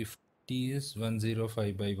 50 is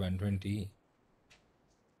 105 by 120.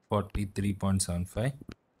 43.75.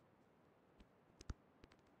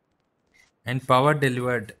 And power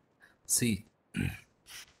delivered, see,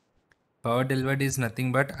 power delivered is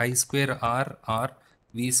nothing but I square R or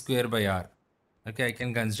V square by R. Okay, I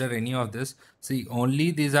can consider any of this. See, only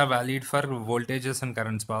these are valid for voltages and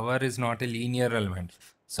currents. Power is not a linear element.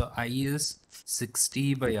 So I is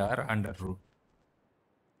 60 by R under root.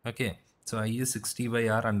 Okay, so I is 60 by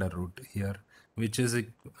R under root here, which is,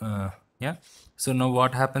 yeah. So now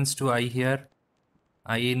what happens to I here?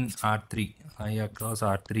 I in R3, I across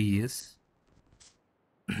R3 is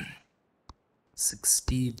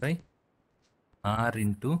 60 by R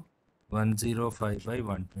into 105 by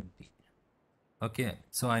 120. Okay,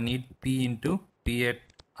 so I need P into P at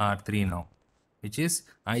R3 now, which is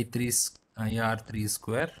IR3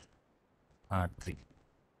 square R3.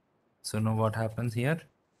 So now what happens here?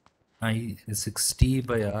 I is 60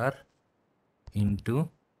 by R into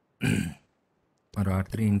or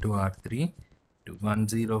R3 into R3 to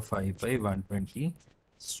 105 by 120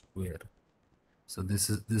 square. So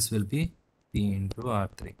this will be P into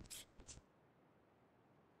R3.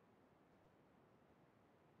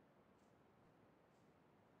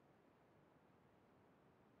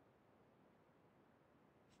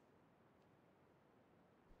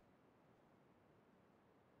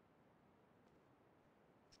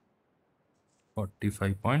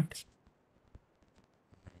 .45.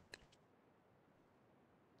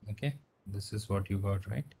 Okay, this is what you got,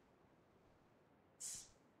 right?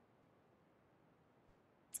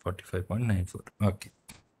 45.94. Okay.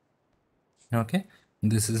 Okay,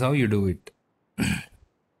 this is how you do it.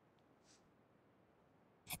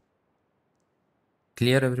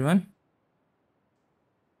 Clear, everyone?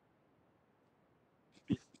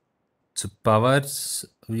 So powers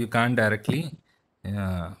you can't directly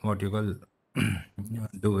what you call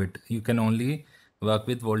do it. You can only work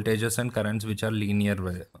with voltages and currents which are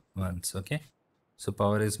linear ones. Okay, so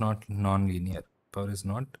power is not non-linear. Power is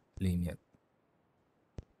not linear.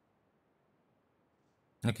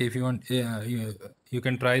 Okay, if you want, you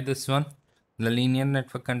can try this one. The linear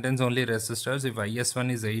network contains only resistors. If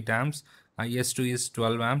IS1 is 8 amps, IS2 is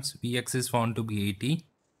 12 amps, Vx is found to be 80.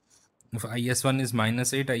 If IS1 is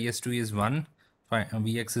 -8, IS2 is 1,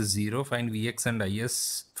 Vx is 0. Find Vx and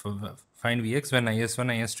IS. Find Vx when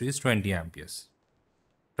IS1, IS2 is 20 amperes.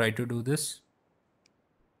 Try to do this.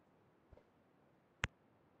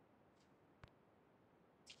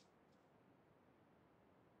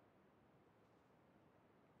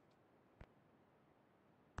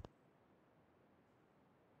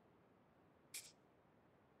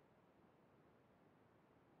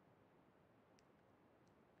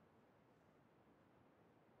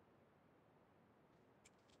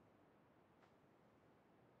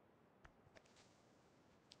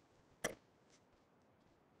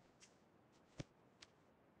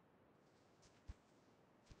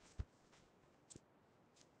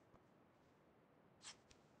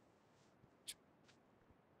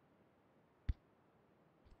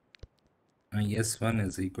 IS1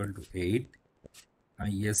 is equal to 8.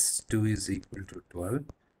 IS2 is equal to 12.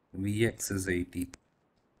 Vx is 80.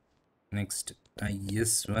 Next,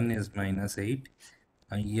 IS1 is -8.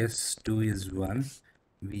 IS2 is 1.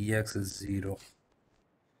 Vx is 0.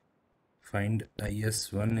 Find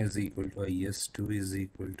IS1 is equal to IS2 is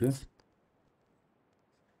equal to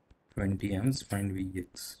 20 amps. Find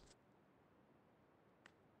Vx.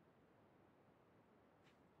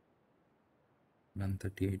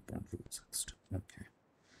 138.462. Okay.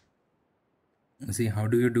 See, how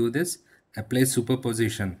do you do this? Apply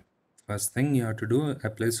superposition. First thing you have to do,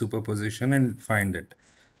 apply superposition and find it.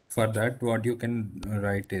 For that, what you can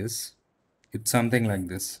write is, it's something like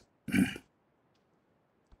this.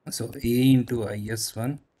 So A into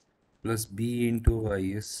IS1 plus B into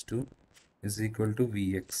IS2 is equal to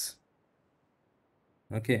Vx.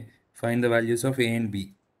 Okay, find the values of A and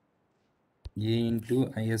B. A into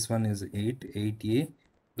IS1 is 8a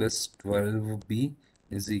plus 12b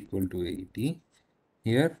is equal to 80.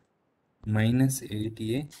 Here minus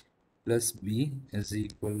 8a plus b is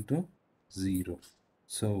equal to 0.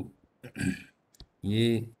 So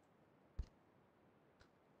A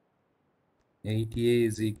 8a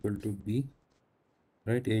is equal to b,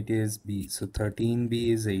 right? 8a is b, so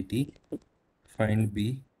 13b is 80. Find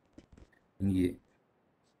b and A.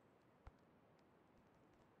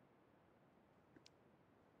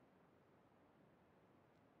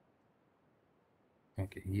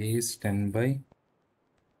 Okay, A is 10 by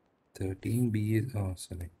 13, B is, oh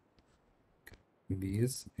sorry, B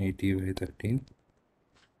is 80 by 13,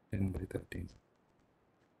 10 by 13.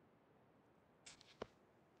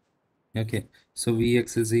 Okay, so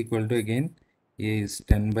Vx is equal to, again, A is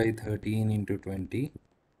 10 by 13 into 20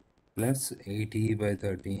 plus 80 by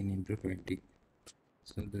 13 into 20.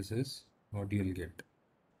 So this is what you'll get.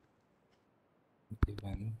 Okay,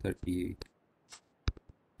 138.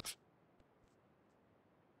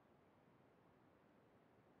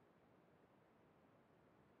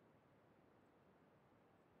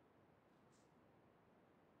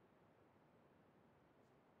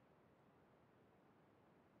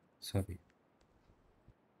 Sorry.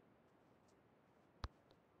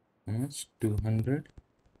 How much? 200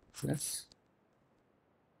 plus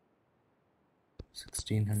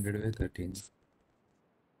 1600 by 13.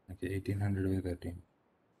 Okay, 1800 by 13.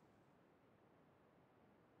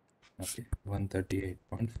 Okay,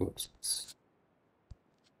 138.46.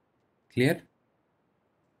 Clear?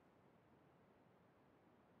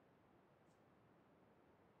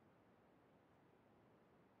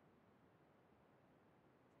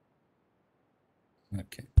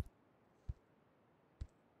 Okay.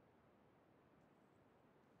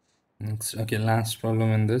 Next, okay, last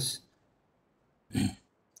problem in this.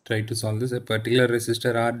 Try to solve this. A particular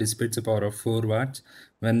resistor R dissipates a power of 4 watts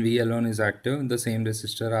when V alone is active. The same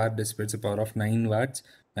resistor R dissipates a power of 9 watts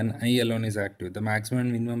when I alone is active. The maximum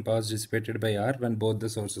and minimum powers dissipated by R when both the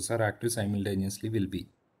sources are active simultaneously will be.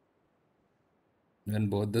 When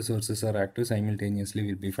both the sources are active simultaneously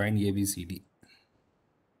will be. Find A, B, C, D.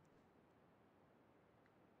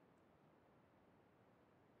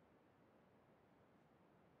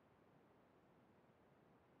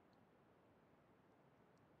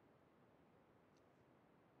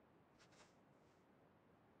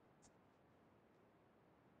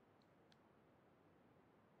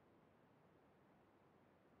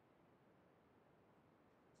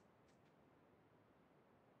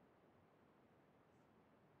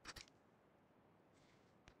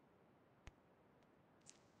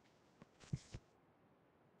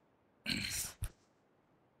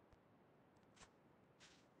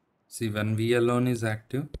 See, when V alone is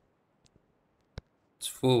active, it's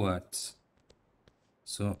 4 watts.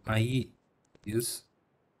 So I is,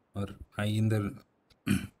 or I in the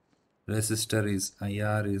resistor is,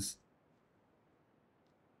 IR is,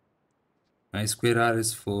 I square R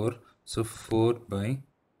is 4. So 4 by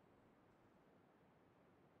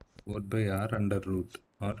R under root,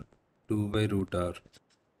 or 2 by root R.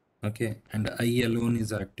 Okay, and I alone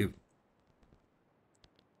is active.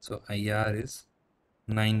 So IR is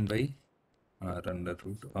 9 by R under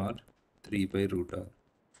root, or 3 by root R.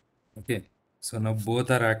 Okay, so now both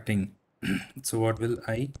are acting. So what will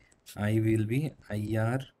I will be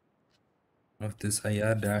IR of this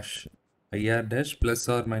IR dash plus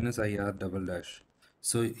or minus IR double dash.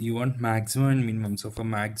 So you want maximum and minimum. So for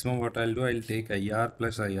maximum, what I'll do, I'll take IR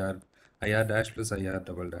plus IR dash plus IR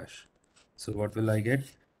double dash. So what will I get?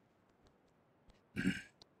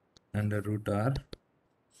 Under root R,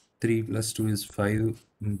 3 plus 2 is 5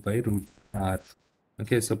 by root R.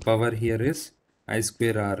 Okay, so power here is I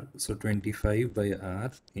square R. So 25 by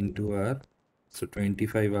R into R. So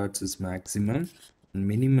 25 watts is maximum. And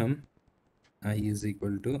minimum, I is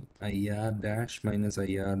equal to IR dash minus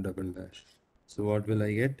IR double dash. So what will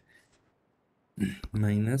I get?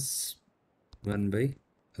 Minus 1 by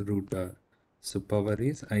root R. So power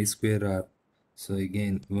is I square R. So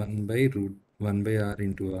again 1 by R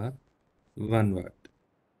into R, 1 watt.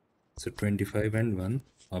 So 25 and 1,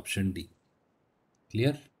 option D.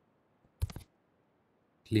 Clear?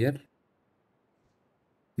 Clear?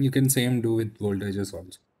 You can same do with voltages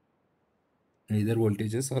also. Either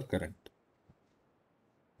voltages or current.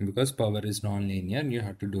 Because power is non-linear, you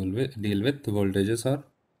have to deal with voltages or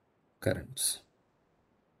currents.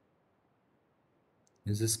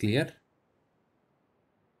 Is this clear?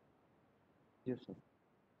 Yes, sir.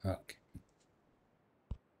 Okay.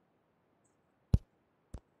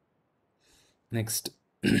 Next.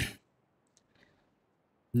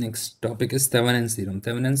 Next topic is Thevenins theorem.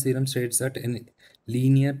 Thevenins theorem states that a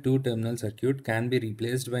linear two-terminal circuit can be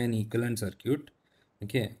replaced by an equivalent circuit,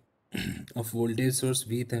 okay, of voltage source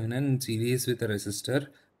VThevenin in series with a resistor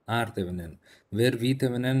RThevenin, where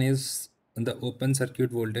VThevenin is the open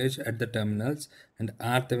circuit voltage at the terminals and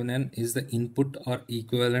RThevenin is the input or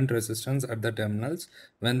equivalent resistance at the terminals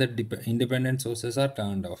when the independent sources are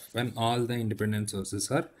turned off, when all the independent sources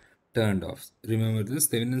are turned off. Remember this,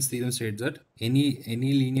 Thevenins theorem states that any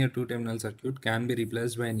linear two-terminal circuit can be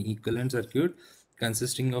replaced by an equivalent circuit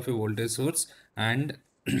consisting of a voltage source and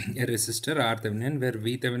a resistor RThevenin, where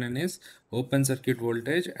VThevenin is open circuit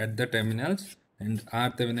voltage at the terminals and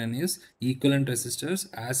RThevenin is equivalent resistors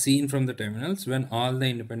as seen from the terminals when all the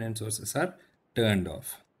independent sources are turned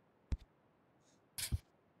off.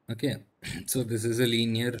 Okay, so this is a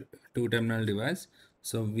linear two-terminal device.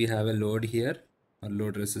 So we have a load here, or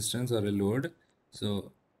load resistance, or a load.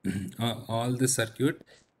 So all the circuit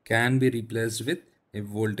can be replaced with a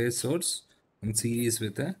voltage source in series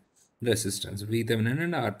with a resistance VThevenin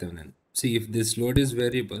and RThevenin. See, if this load is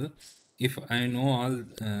variable, if I know all,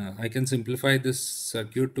 I can simplify this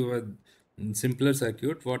circuit to a simpler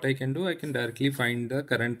circuit. What I can do, I can directly find the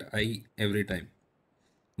current I every time.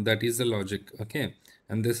 That is the logic, okay?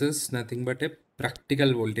 And this is nothing but a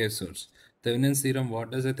practical voltage source. Thevenin's theorem,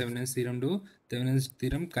 what does a Thevenin's theorem do? Thevenin's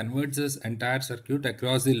theorem converts this entire circuit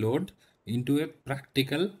across the load into a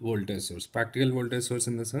practical voltage source. Practical voltage source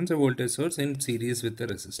in the sense a voltage source in series with the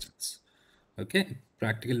resistance. Okay,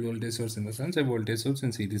 practical voltage source in the sense a voltage source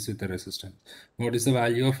in series with the resistance. What is the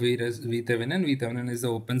value of Thevenin? Thevenin is the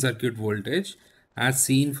open circuit voltage as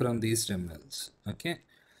seen from these terminals. Okay.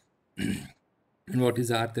 What is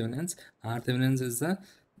RThevenins? RThevenins is the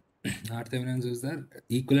RThevenins is the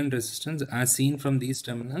equivalent resistance as seen from these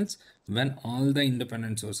terminals when all the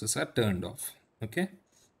independent sources are turned off. Okay,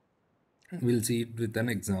 we'll see it with an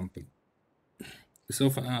example.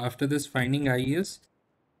 So after this, finding I is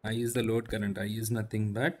the load current. I is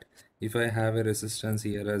nothing but, if I have a resistance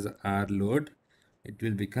here as R load, it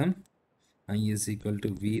will become I is equal to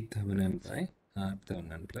V Thevenin by R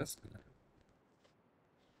Thevenin plus R.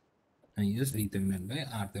 I is V Thevenin by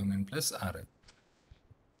R Thevenin plus RL.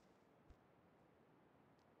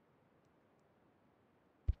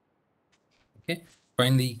 Okay,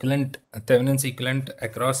 find the equivalent Thevenin's equivalent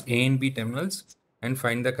across A and B terminals and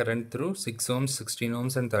find the current through 6 ohms, 16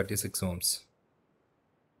 ohms and 36 ohms.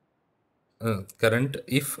 Current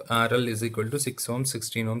if RL is equal to 6 ohms,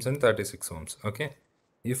 16 ohms and 36 ohms. Okay,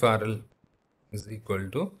 if RL is equal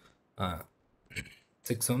to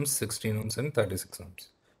 6 ohms, 16 ohms and 36 ohms.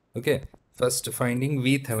 Okay, first finding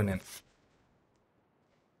V Thevenin.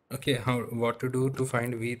 Okay, what to do to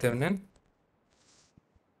find V Thevenin?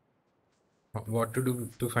 What to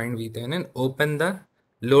do to find VThevenin? Open the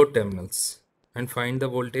load terminals and find the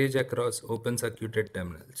voltage across open circuited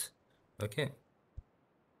terminals. Okay,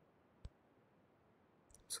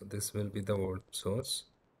 so this will be the volt source.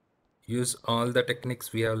 Use all the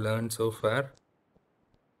techniques we have learned so far.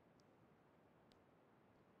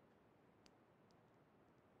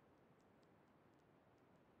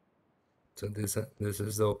 So this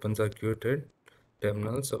is the open circuited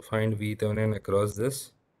terminal. So find VThevenin across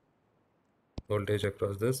this, voltage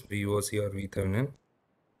across this, VOC or VThevenin.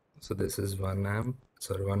 So this is 1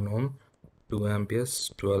 ohm, 2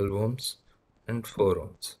 amperes, 12 ohms and 4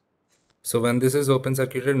 ohms. So when this is open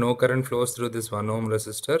circuited, no current flows through this 1 ohm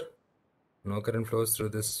resistor. No current flows through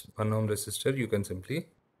this 1 ohm resistor. You can simply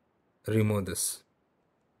remove this.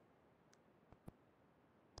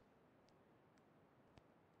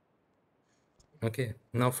 Okay,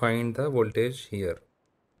 now find the voltage here,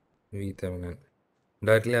 VThevenin.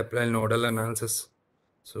 Directly apply nodal analysis.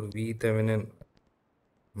 So VThevenin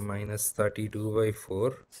minus 32 by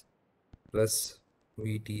 4 plus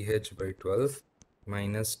VTH by 12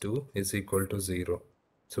 minus 2 is equal to 0.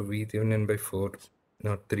 So VThevenin by 4,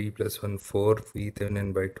 not 3 plus 1, 4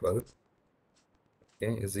 VThevenin by 12,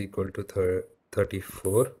 okay, is equal to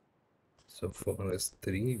 34. So 4 is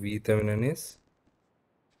 3. VThevenin is,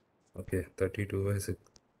 okay, 32 by 6,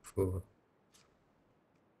 4,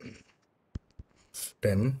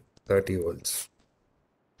 10, 30 volts.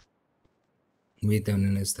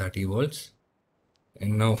 VThevenin is 30 volts.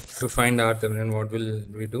 And now to find RThevenin, what will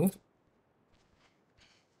we do?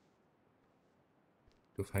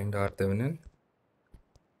 To find RThevenin,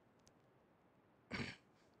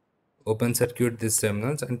 open circuit these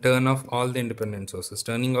terminals and turn off all the independent sources.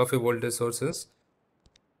 Turning off a voltage source is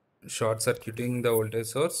short circuiting the voltage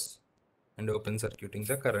source and open circuiting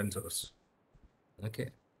the current source. Okay.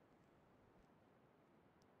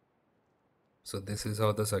 So this is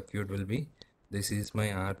how the circuit will be. This is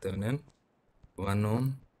my R Thevenin, 1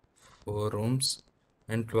 ohm, 4 ohms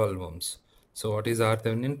and 12 ohms. So what is R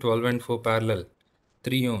Thevenin? 12 and 4 parallel,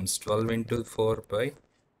 3 ohms. 12 into 4 by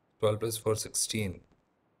 12 plus 4, 16.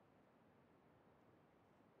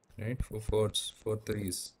 Right? 4 fours, 4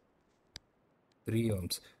 threes, 3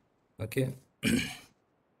 ohms. Okay.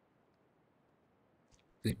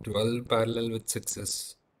 The 12 parallel with 6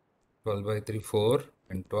 is 12 by 3, 4,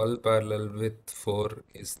 and 12 parallel with 4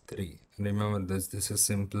 is 3. Remember this. This is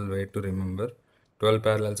simple way to remember. 12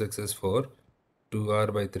 parallel 6 is 4,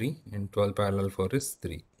 2R by 3, and 12 parallel 4 is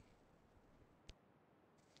 3.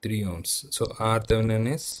 3 ohms. So R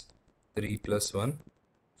Thevenin is 3 plus 1,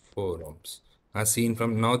 4 ohms. As seen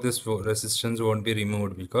from now, this resistance won't be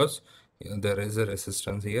removed because there is a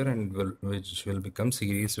resistance here and which will become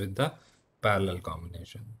series with the parallel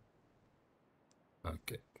combination.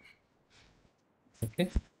 Okay. Okay.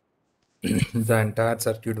 The entire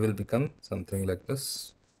circuit will become something like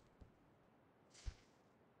this.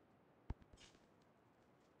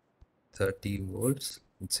 30 volts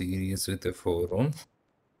in series with a 4 ohm.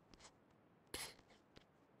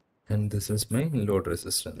 And this is my load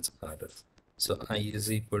resistance RL. So I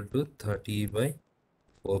is equal to 30 by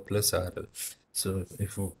 4 plus RL. So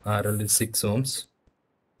if RL is 6 ohms,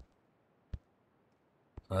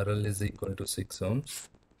 RL is equal to 6 ohms,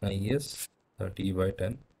 I is 30 by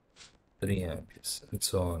 10, 3 amperes, and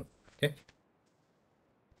so on. Okay.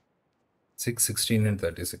 6, 16, and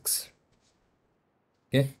 36.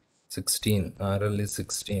 Okay. 16, RL is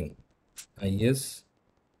 16, I is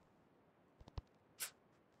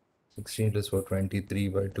 16 plus 4, 23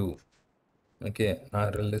 by 2. Okay,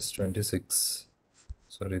 RL is 26.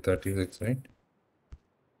 Sorry, 36, right?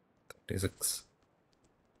 36.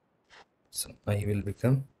 So I will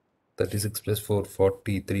become 36 plus 4,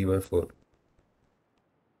 40, 3 by 4.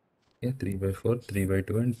 Okay, 3 by 4, 3 by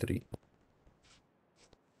 2, and 3.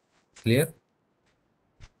 Clear?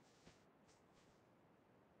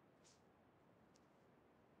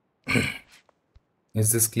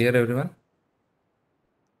 Is this clear, everyone?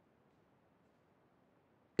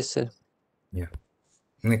 Yes, sir. Yeah.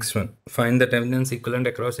 Next one. Find the Thevenins equivalent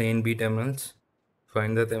across A and B terminals.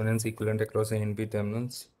 Find the Thevenins equivalent across A and B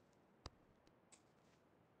terminals.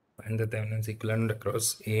 Find the Thevenins equivalent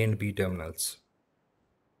across A and B terminals.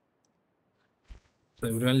 So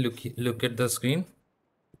everyone look at the screen.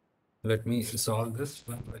 Let me solve this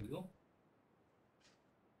one for you.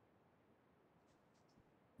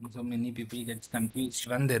 So many people get confused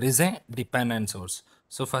when there is a dependent source.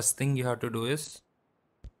 So first thing you have to do is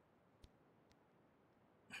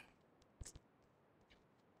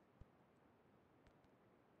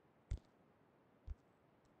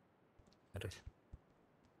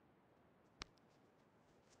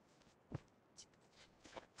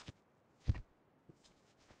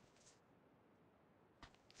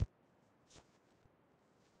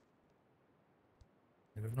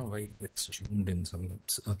I don't know why it's tuned in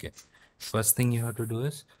sometimes. Okay. First thing you have to do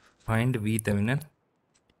is find V Thevenin.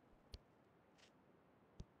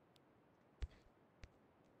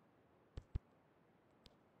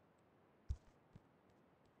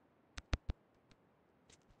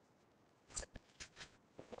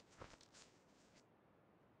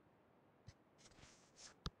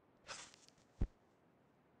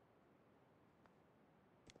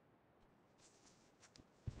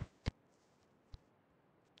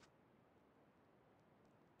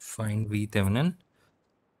 Find V Thevenin.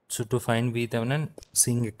 So to find V Thevenin,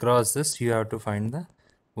 seeing across this, you have to find the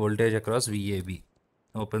voltage across VAB,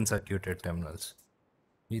 open circuited terminals.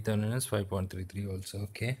 V Thevenin is 5.33 also.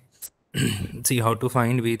 Okay. See how to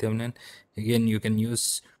find V Thevenin. Again, you can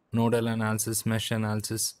use nodal analysis, mesh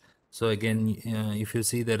analysis. So again, if you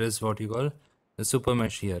see, there is what you call the super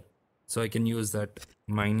mesh here. So I can use that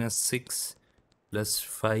minus 6 plus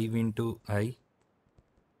 5 into I.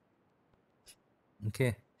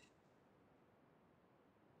 Okay.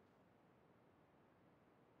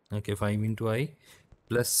 Okay, 5 into I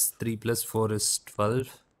plus 3 plus 4 is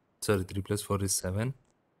 12. Sorry, 3 plus 4 is 7.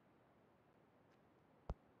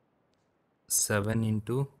 7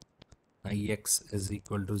 into Ix is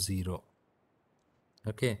equal to 0.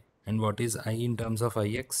 Okay, and what is I in terms of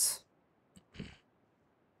Ix?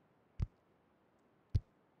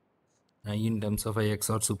 I in terms of Ix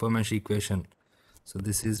or super mesh equation. So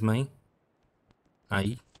this is my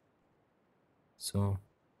I. So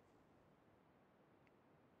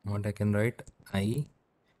what I can write, I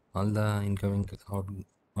all the incoming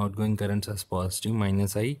outgoing currents as positive,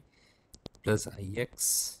 minus I plus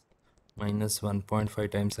Ix minus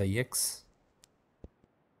 1.5 times Ix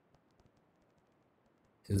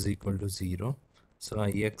is equal to 0. So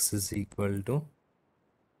Ix is equal to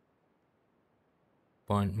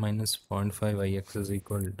minus 0.5 Ix is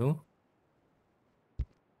equal to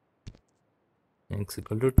X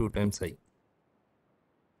equal to 2 times I.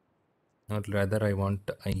 Or rather I want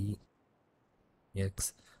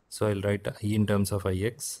Ix. So I'll write I in terms of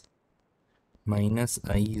Ix. Minus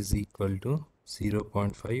I is equal to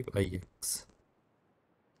 0.5 Ix.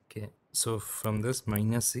 Okay, so from this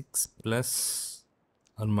minus 6 plus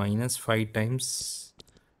or minus 5 times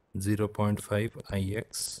 0.5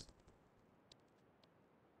 Ix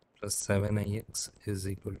plus 7 Ix is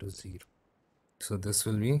equal to 0. So this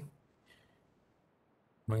will be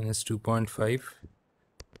minus 2.5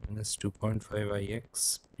 minus 2.5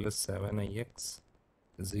 Ix plus 7 Ix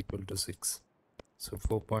is equal to 6. So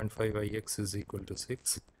 4.5 Ix is equal to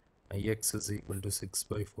 6. Ix is equal to 6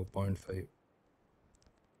 by 4.5.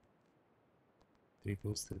 3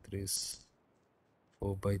 2s 3 3s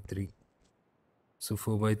 4 by 3. So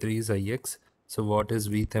 4 by 3 is Ix. So what is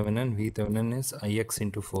VThevenin? VThevenin is Ix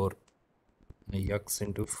into 4. Ix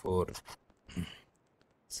into 4.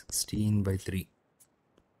 16 by 3.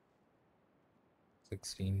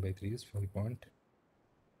 16 by 3 is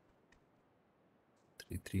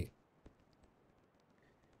 5.33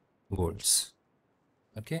 volts.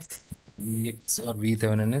 Okay. Vx or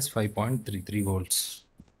VThevenin is 5.33 volts.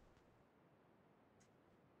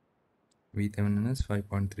 VThevenin is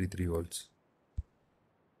 5.33 volts.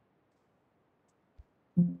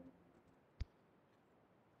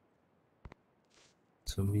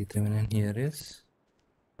 So VThevenin here is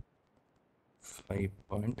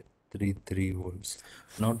 5.33 volts.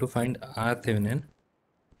 Now to find RThevenin.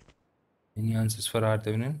 Any answers for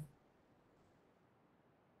RThevenin?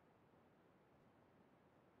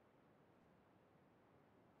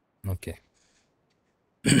 Okay.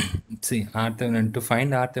 See, RThevenin, to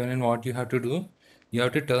find RThevenin, what you have to do, you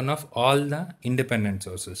have to turn off all the independent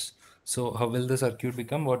sources. So how will the circuit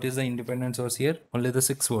become? What is the independent source here? Only the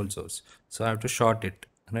 6 volt source. So I have to short it,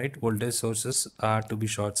 right? Voltage sources are to be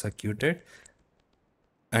short circuited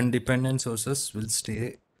and dependent sources will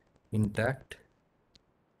stay intact.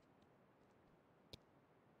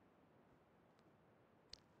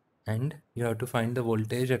 And you have to find the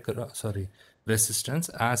voltage across, resistance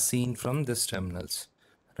as seen from this terminals,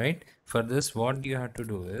 right? For this, what you have to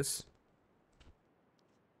do is,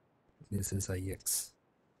 this is Ix,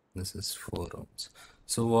 this is 4 ohms.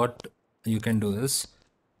 So what you can do is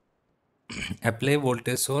apply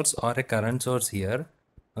voltage source or a current source here.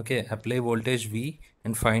 Okay, apply voltage V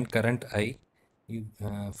and find current I. You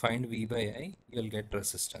find V by I, you'll get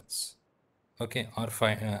resistance. Okay, or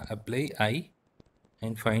apply I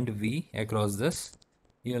and find V across this,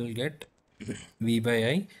 you'll get V by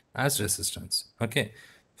I as resistance. Okay,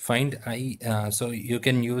 find I, so you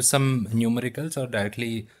can use some numericals or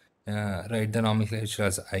directly write the nomenclature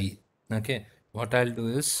as I. Okay, what I'll do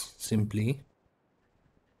is simply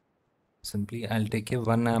I'll take a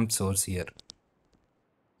 1 amp source here.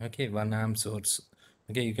 Okay, 1 amp source.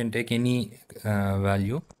 Okay, you can take any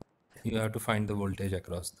value. You have to find the voltage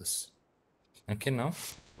across this. Okay, now,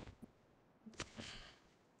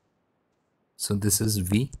 so this is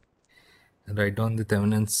V. Write down the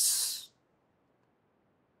Thevenins.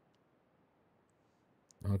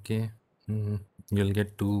 Okay, you'll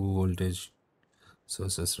get 2 voltage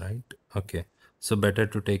sources, right? Okay, so better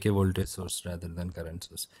to take a voltage source rather than current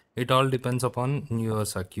source. It all depends upon your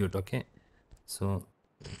circuit. Okay, so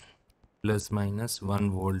plus minus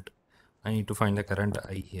 1 volt. I need to find the current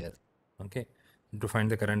I here. Okay, to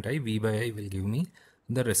find the current I, V by I will give me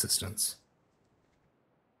the resistance.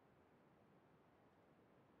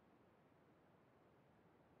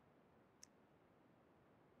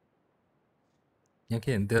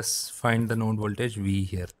 Okay, this find the node voltage V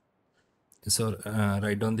here. So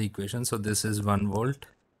write down the equation. So this is 1 volt.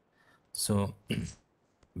 So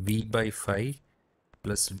V by 5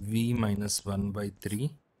 plus V minus 1 by 3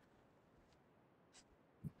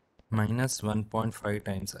 minus 1.5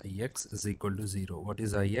 times Ix is equal to 0. What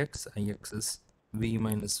is Ix? Ix is V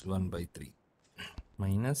minus 1 by 3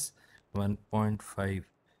 minus 1.5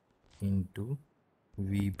 into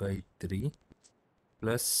V by 3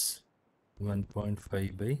 plus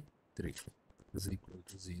 1.5 by 3 is equal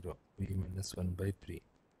to 0. V minus 1 by 3.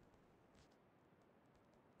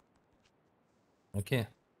 Okay.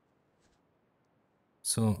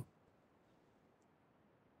 So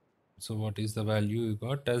what is the value you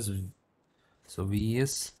got as V? So V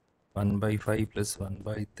is 1 by 5 plus 1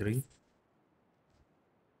 by 3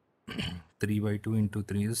 3 by 2 into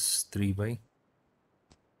 3 is 3 by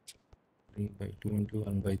 2 into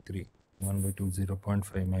 1 by 3. 1 by 2,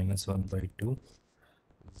 0.5 minus 1 by 2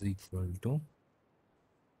 is equal to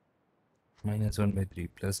minus 1 by 3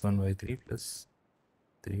 plus 1 by 3 plus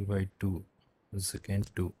 3 by 2 is again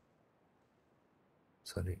 2.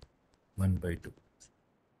 Sorry, 1 by 2.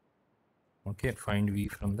 Okay, find V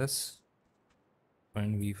from this.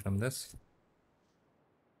 Find V from this.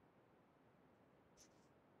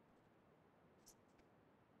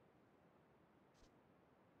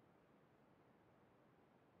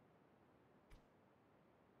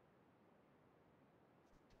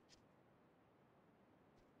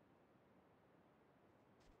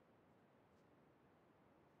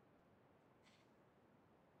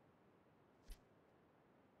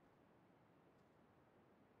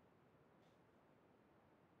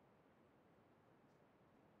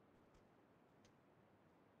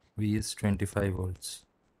 V is 25 volts.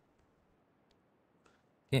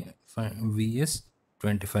 Okay, fine. V is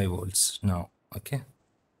 25 volts now. Okay.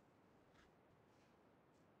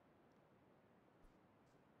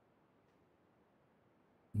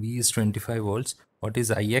 V is 25 volts. What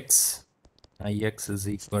is Ix? Ix is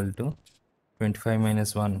equal to 25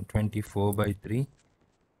 minus 1, 24 by 3,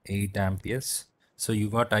 8 amperes. So you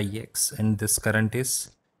got Ix and this current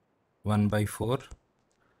is 1 by 4.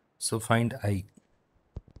 So find I.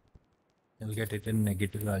 You'll get it in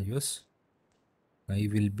negative values. I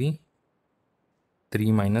will be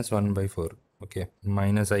 3 minus 1 by 4. Okay,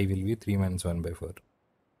 minus I will be 3 minus 1 by 4.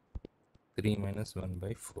 3 minus 1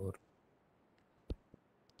 by 4.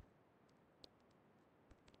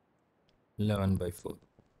 11 by 4.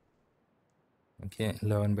 Okay,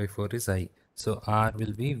 11 by 4 is I. So R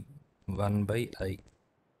will be 1 by I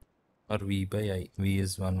or V by I. V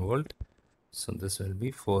is 1 volt. So this will be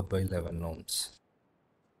 4 by 11 ohms.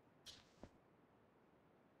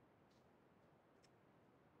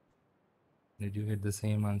 Did you get the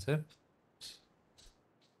same answer?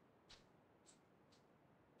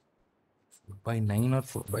 4 by 9 or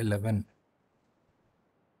 4 by 11?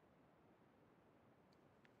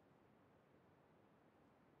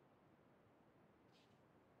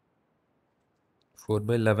 Four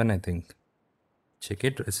by 11, I think. Check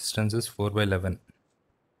it. Resistance is 4 by 11.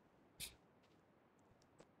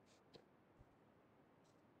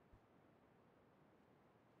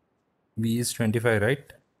 V is 25,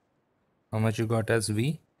 right? How much you got as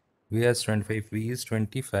V? V has 25. V is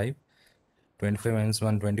 25. 25 minus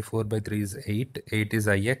 1, 24 by 3 is 8. 8 is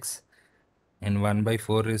Ix. And 1 by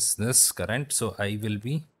 4 is this current. So I will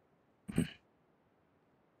be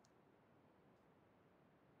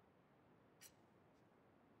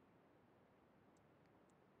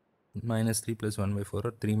minus 3 plus 1 by 4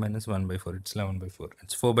 or 3 minus 1 by 4. It's 11 by 4.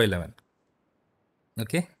 It's 4 by 11.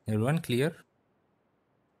 Okay, everyone clear?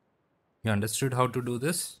 You understood how to do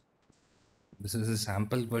this? This is a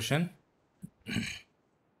sample question.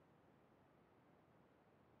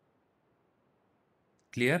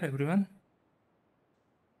 Clear, everyone?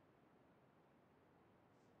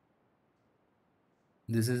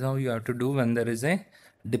 This is how you have to do when there is a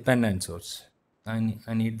dependent source. I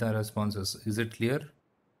need the responses. Is it clear?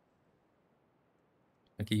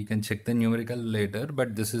 Okay, you can check the numerical later,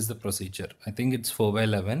 but this is the procedure. I think it's 4 by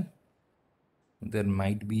 11. There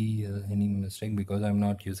might be any mistake because I'm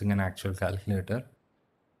not using an actual calculator.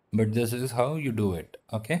 But this is how you do it.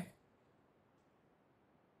 Okay?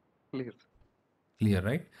 Clear. Clear,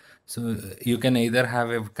 right? So you can either have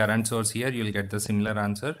a current source here, you'll get the similar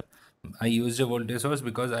answer. I used a voltage source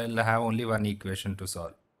because I'll have only one equation to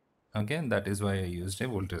solve. Okay, that is why I used a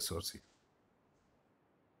voltage source here.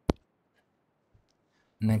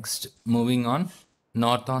 Next, moving on,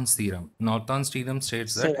 Norton's theorem. Norton's theorem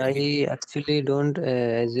states Sir, that I actually don't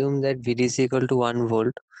assume that VDC equal to 1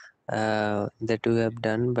 volt that you have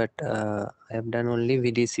done, but I have done only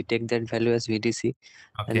VDC, take that value as VDC,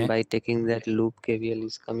 and okay, by taking that loop KVL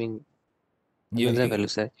is coming another value,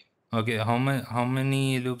 sir. Okay, how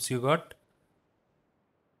many loops you got?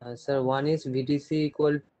 Sir, one is VDC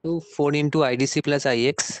equal to 4 into IDC plus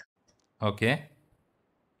IX. Okay.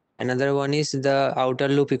 Another one is the outer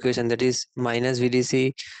loop equation, that is minus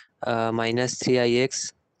VDC minus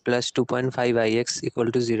 3IX plus 2.5 IX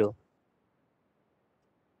equal to 0.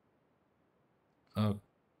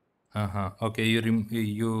 Okay, you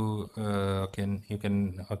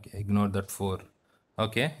can okay, ignore that 4.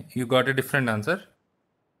 Okay, you got a different answer.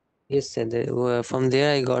 Yes, sir. From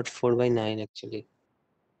there I got 4 by 9 actually.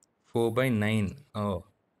 4 by 9. Oh,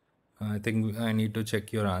 I think I need to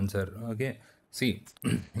check your answer. Okay. See,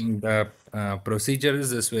 the procedure is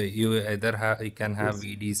this way. You either you can have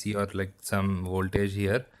Yes. VDC or like some voltage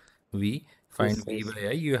here, V, find Yes, v yes. by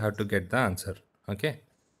I, you have to get the answer. Okay.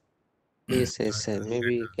 Yes, yes, You sir. have to get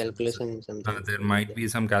Maybe the answer. calculation something. There Maybe might be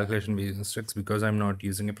some calculation mistakes because I'm not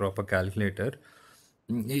using a proper calculator.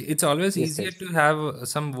 It's always yes, easier yes. to have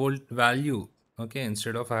some volt value, okay,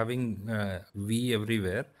 instead of having V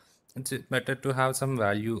everywhere. It's better to have some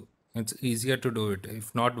value. It's easier to do it.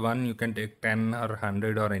 If not one, you can take 10 or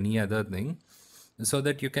 100 or any other thing so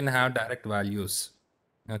that you can have direct values.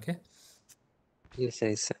 Okay. Yes,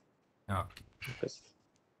 yes, sir. Okay. Yes.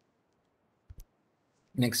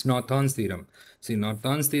 Next, Norton's theorem. See,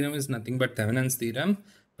 Norton's theorem is nothing but Thevenin's theorem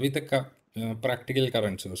with a practical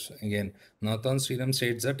current source. Again, Norton's theorem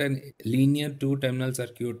states that a linear two-terminal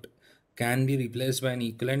circuit can be replaced by an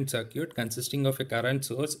equivalent circuit consisting of a current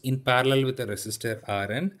source in parallel with a resistor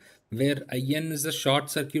Rn, where IN is the short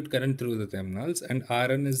circuit current through the terminals and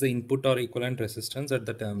Rn is the input or equivalent resistance at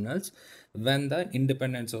the terminals when the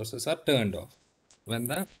independent sources are turned off. When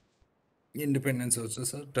the independent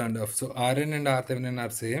sources are turned off. So Rn and Rthevenin are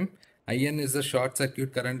same. IN is the short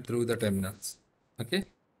circuit current through the terminals. Okay.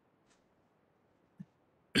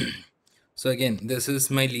 So again, this is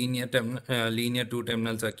my linear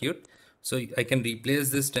two-terminal circuit. So I can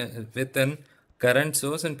replace this with an current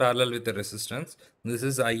source in parallel with the resistance. This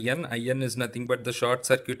is IN. IN is nothing but the short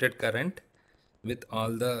circuited current with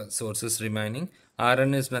all the sources remaining.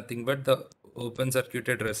 Rn is nothing but the open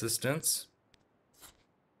circuited resistance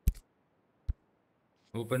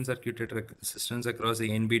across A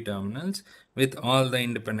and B terminals with all the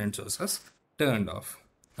independent sources turned off.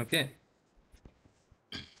 Okay.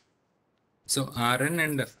 So Rn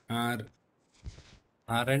and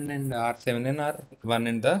Rthevenin are one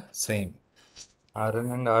and the same.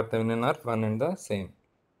 Rn and Rthevenin are one and the same.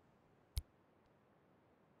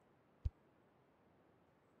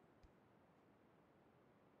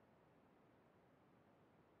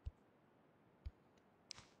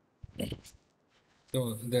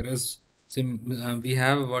 So there is we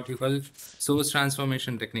have what you call source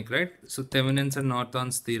transformation technique, right? So Thevenins and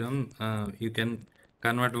Norton's theorem, you can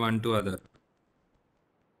convert one to other.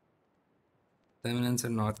 Thevenins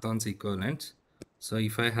and Norton's equivalents. So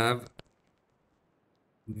if I have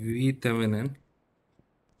V Thevenin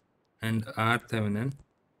and R Thevenin,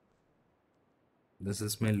 this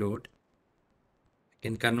is my load. I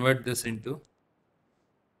can convert this into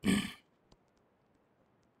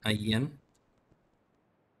IN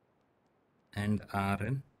and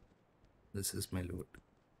Rn. This is my load.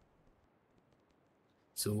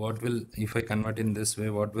 So what will, if I convert in this way,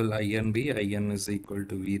 what will IN be? IN is equal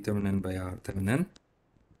to V Thevenin by R Thevenin,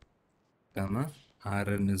 comma,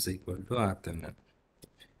 Rn is equal to R Thevenin.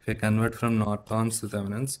 If I convert from Nortons to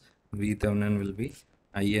Thevenins, V Thevenin will be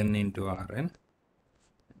IN into Rn.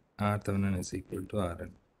 R Thevenin is equal to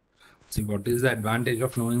Rn. See, what is the advantage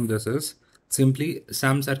of knowing this is simply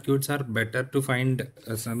some circuits are better to find,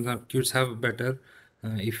 some circuits have better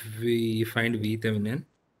if we find V Thevenin.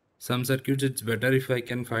 Some circuits it's better if I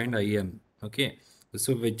can find IN. Okay.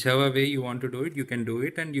 So whichever way you want to do it, you can do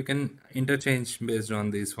it and you can interchange based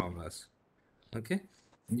on these formulas. Okay.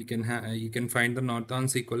 You can find the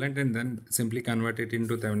Norton's equivalent and then simply convert it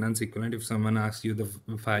into Thevenin's equivalent if someone asks you the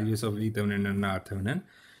values of V Thevenin and R Thevenin.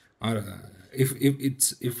 Or if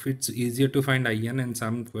it's easier to find IN in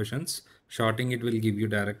some questions, shorting it will give you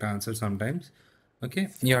direct answer sometimes. Okay,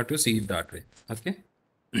 you have to see it that way. Okay.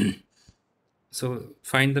 So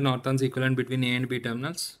find the Norton's equivalent between A and B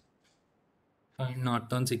terminals. Find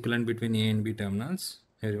Norton's equivalent between A and B terminals.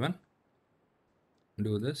 Everyone,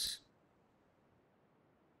 do this.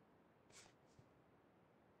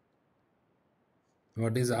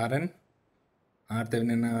 What is Rn? R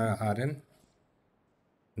Thevenin Rn?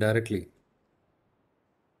 Directly.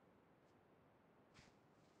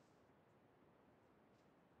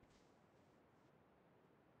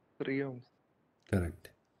 3 ohms. Correct.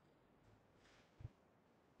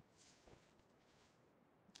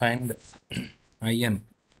 Find IN.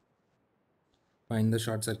 Find the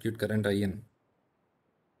short circuit current IN.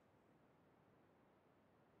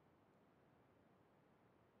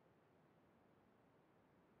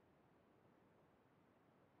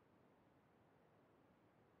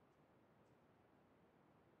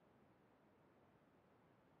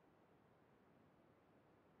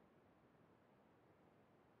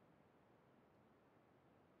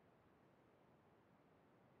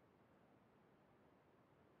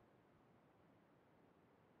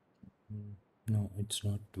 No, it's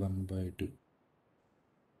not 1 by 2.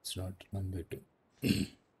 It's not 1 by 2.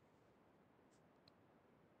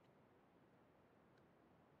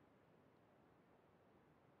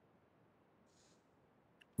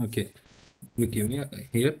 Okay, you give me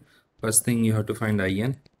here. First thing you have to find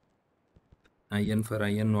IN. IN for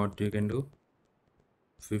IN, what you can do?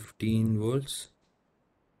 15 volts,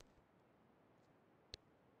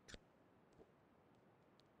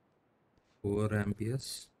 4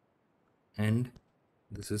 amperes, and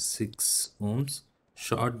this is 6 ohms.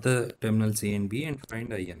 Short the terminals A and B and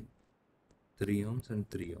find IN. 3 ohms and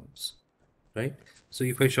 3 ohms, right? So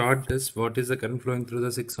if I short this, what is the current flowing through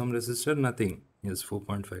the 6 ohm resistor? Nothing. Yes,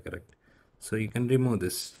 4.5, correct. So you can remove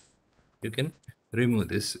this. You can remove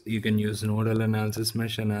this. You can use nodal analysis,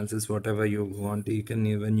 mesh analysis, whatever you want. You can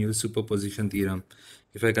even use superposition theorem.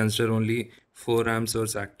 If I consider only 4 amp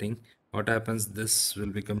source acting, what happens? This will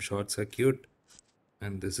become short circuit,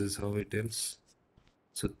 and this is how it is.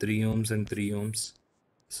 So 3 ohms and 3 ohms.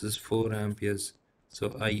 This is 4 amperes. So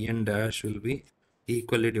IN dash will be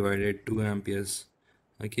equally divided 2 amperes.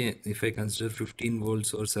 Okay, if I consider 15 volt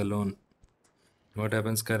source alone, what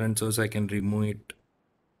happens? Current source, I can remove it.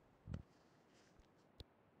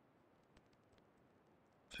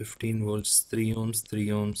 15 volts, 3 ohms, 3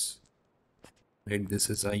 ohms. Right, this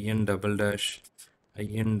is IN double dash.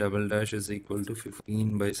 IN double dash is equal to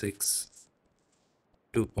 15 by 6,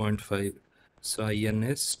 2.5. So IN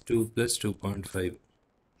is 2 plus 2.5,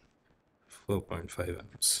 4.5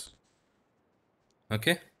 amps.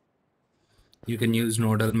 Okay, you can use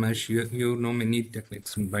nodal mesh. You know many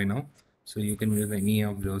techniques by now, so you can use any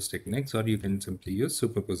of those techniques, or you can simply use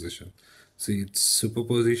superposition. See, it's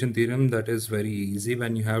superposition theorem that is very easy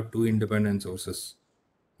when you have two independent sources.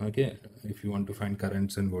 Okay, if you want to find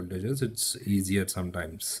currents and voltages, it's easier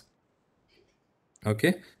sometimes.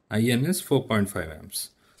 Okay, IN is 4.5 amps.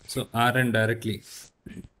 So RN directly,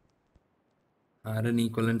 RN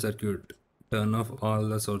equivalent circuit, turn off all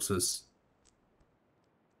the sources.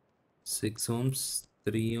 6 ohms,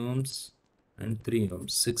 3 ohms, and 3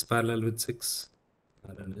 ohms. 6 parallel with 6.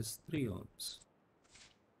 RN is 3 ohms.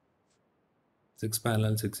 6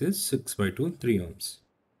 parallel 6 is 6 by 2, 3 ohms.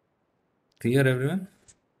 Clear, everyone?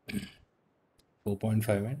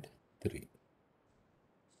 4.5 and 3.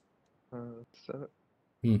 Sir,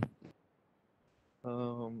 Hmm.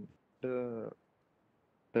 the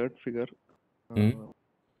third figure, if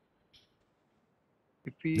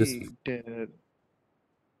This we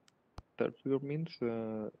third figure means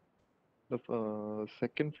the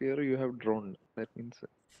second figure you have drawn. That means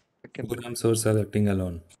second 4 amp source are acting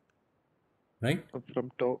alone, right?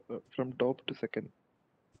 from top to second.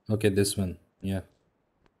 Okay, this one, yeah.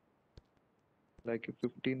 Like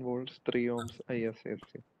 15 volts, 3 ohms. Yes.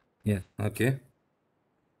 Yeah, okay.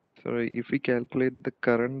 So if we calculate the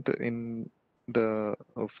current in the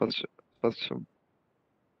first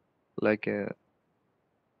like I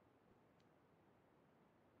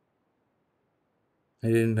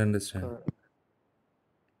didn't understand.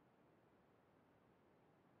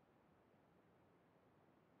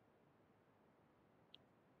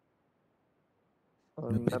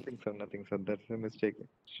 nothing sir, that's a mistake.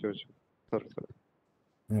 Sure. Sorry.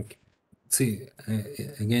 Okay. See,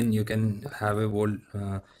 again, you can have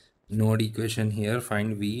a node equation here,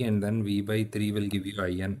 find V, and then V by 3 will give you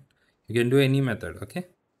IN. You can do any method, okay?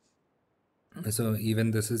 So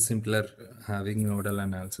even this is simpler, having nodal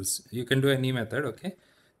analysis. You can do any method, okay?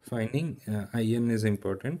 Finding IN is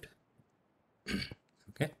important.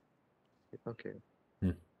 Okay. Okay.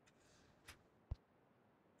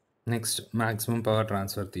 Next, maximum power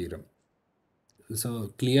transfer theorem.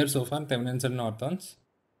 So clear so far, Thevenins and Nortons?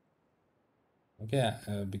 Okay,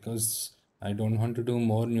 because I don't want to do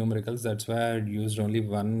more numericals, that's why I used only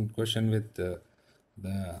one question with the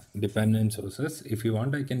dependent sources. If you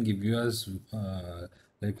want, I can give you as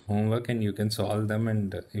like homework, and you can solve them,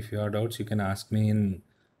 and if you have doubts, you can ask me in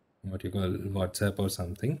what you call WhatsApp or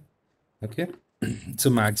something. Okay. So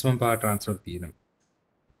maximum power transfer theorem.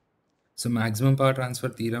 So maximum power transfer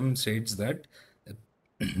theorem states that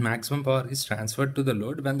maximum power is transferred to the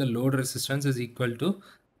load when the load resistance is equal to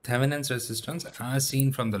Thevenin's resistance as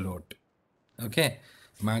seen from the load. Okay,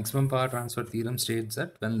 maximum power transfer theorem states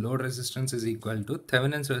that when load resistance is equal to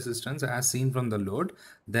Thevenin's resistance as seen from the load,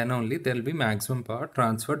 then only there will be maximum power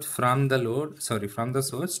transferred from the load, from the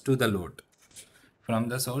source to the load. From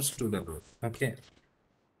the source to the load. Okay.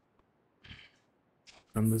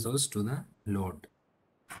 From the source to the load.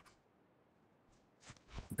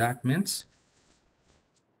 That means,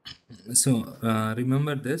 so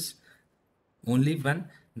remember this, only when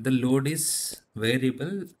the load is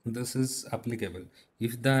variable, this is applicable.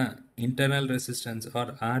 If the internal resistance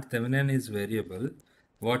or R Thevenin is variable,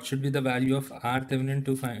 what should be the value of R Thevenin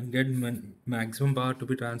to get maximum power to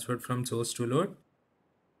be transferred from source to load?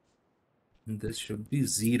 This should be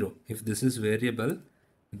 0. If this is variable,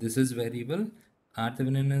 R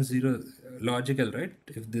Thevenin is 0. Logical, right?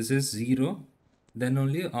 If this is 0, then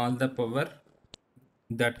only all the power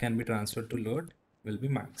that can be transferred to load will be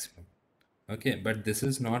maximum. Okay, but this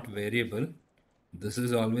is not variable. This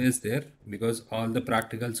is always there because all the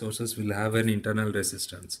practical sources will have an internal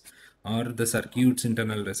resistance or the circuit's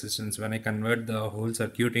internal resistance. When I convert the whole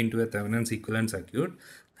circuit into a Thevenin's equivalent circuit,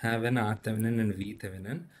 have an R Thevenin and V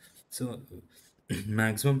Thevenin. So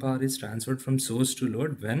maximum power is transferred from source to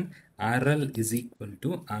load when RL is equal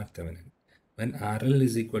to R Thevenin. When RL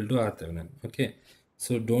is equal to R Thevenin. Okay.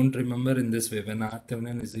 So don't remember in this way when R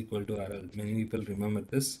Thevenin is equal to RL. Many people remember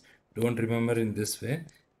this. Don't remember in this way.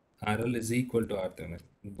 RL is equal to R Thevenin.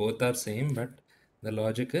 Both are same, but the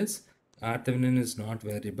logic is R Thevenin is not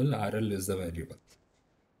variable. RL is the variable.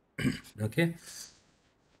 Okay.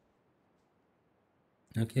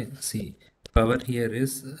 Okay. See, power here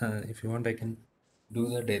is, if you want, I can do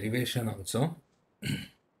the derivation also.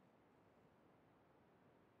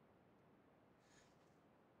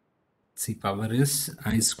 See, power is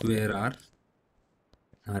I square R.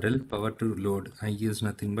 RL power to load. I is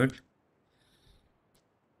nothing but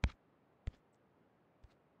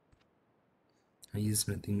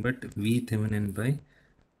V Thevenin by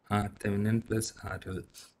R Thevenin plus RL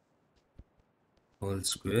whole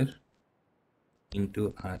square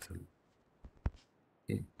into RL.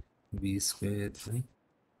 Okay. V square by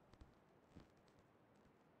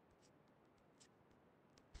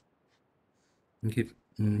okay.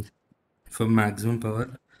 For maximum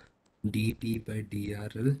power, dt by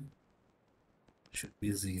drl should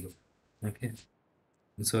be 0. Okay.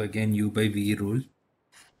 So again, u by v rule.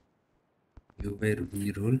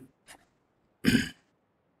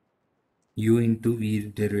 U into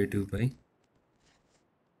v derivative by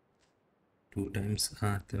 2 times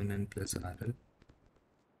R Thevenin plus RL.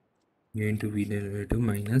 U into v derivative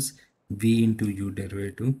minus v into u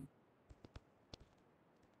derivative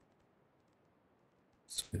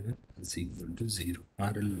square is equal to 0.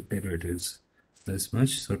 RL derivatives this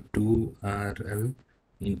much. So 2RL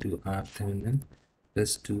into R Thevenin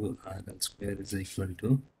plus 2RL square is equal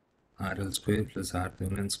to RL square plus R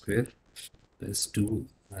Thevenin square plus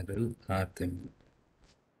 2RL R Thevenin.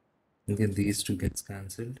 Again, these two gets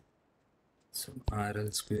cancelled. So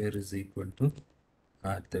RL square is equal to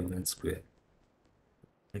R Thevenin square.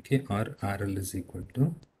 Okay, or RL is equal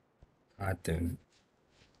to R Thevenin.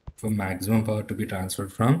 For maximum power to be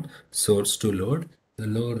transferred from source to load, the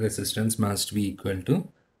load resistance must be equal to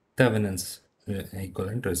Thevenin's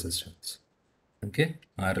equivalent resistance. Okay,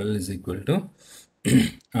 RL is equal to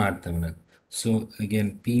R Thevenin. So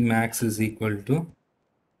again, P max is equal to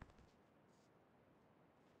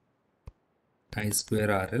I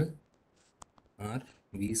square RL or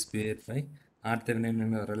V square by R Thevenin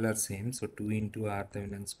and RL are same. So 2 into R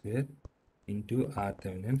Thevenin square into R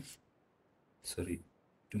Thevenin. Sorry,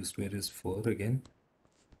 2 square is 4 again.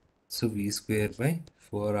 So V square by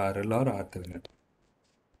 4 RL or R Thevenin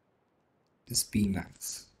is P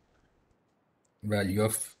max. Value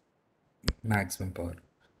of maximum power.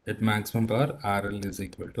 At maximum power, RL is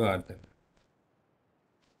equal to R Thevenin.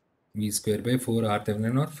 V square by 4 R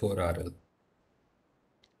Thevenin or 4 RL.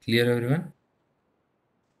 Clear, everyone?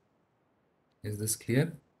 Is this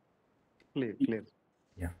clear? Clear.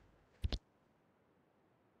 Yeah.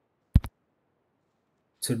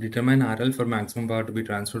 So determine RL for maximum power to be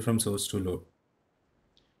transferred from source to load.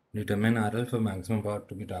 Determine RL for maximum power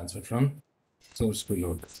to be transferred from source to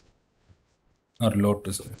load or load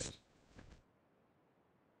to source.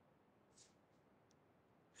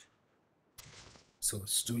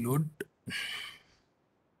 Source to load.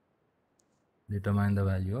 Determine the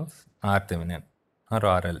value of R Thevenin or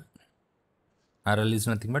RL. RL is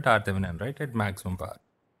nothing but R Thevenin, right? At maximum power.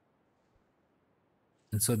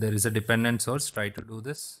 And so there is a dependent source. Try to do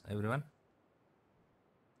this, everyone,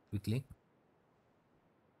 quickly.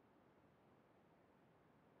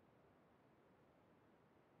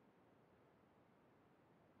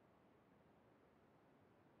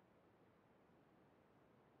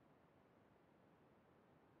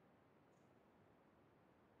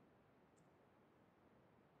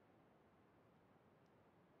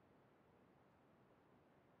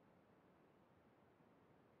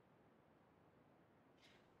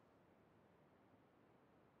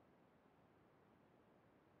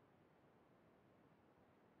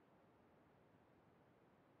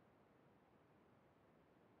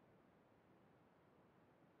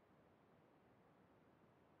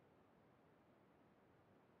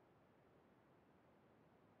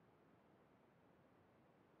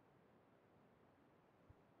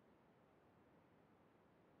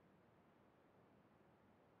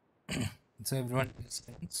 So everyone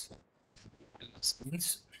listens.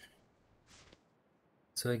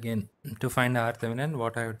 So again, to find R Thevenin,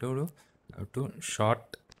 what I have to do, I have to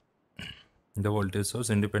short the voltage source,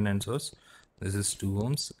 independent source. This is 2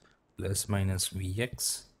 ohms plus minus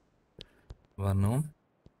Vx 1 ohm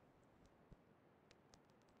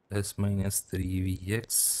plus minus 3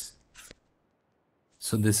 Vx.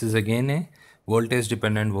 So this is again a voltage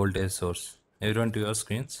dependent voltage source. Everyone to your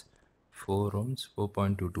screens. 4 ohms,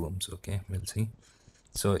 4.22 ohms. Okay, we'll see.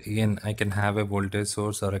 So again, I can have a voltage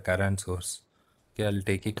source or a current source. Okay, I'll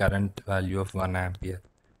take a current value of 1 ampere.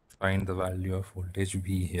 Find the value of voltage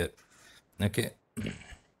V here. Okay,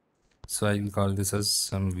 so I will call this as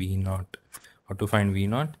some V naught. How to find V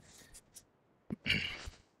naught?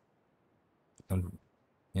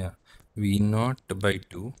 Yeah, V naught by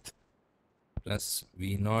 2 plus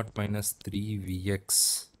V naught minus 3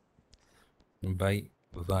 Vx by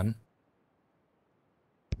 1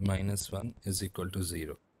 minus 1 is equal to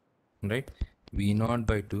 0, right? V naught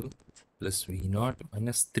by 2 plus V naught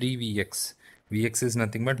minus 3 Vx. Vx is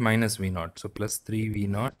nothing but minus V naught. So plus 3 V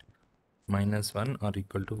naught minus 1 are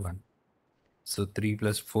equal to 1. So 3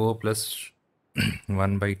 plus 4 plus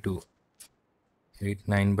 1 by 2. 8,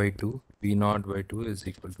 9 by 2. V naught by 2 is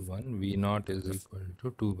equal to 1. V naught is equal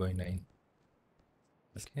to 2 by 9.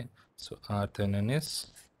 Okay. So RThevenin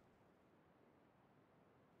is...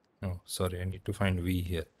 Oh, sorry. I need to find V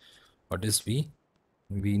here. What is V?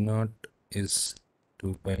 V naught is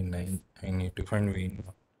 2 by 9. I need to find V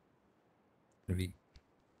naught. V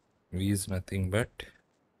is nothing but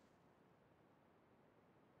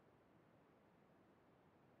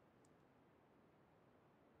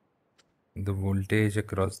the voltage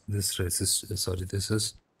across this resistor. Sorry, this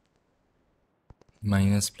is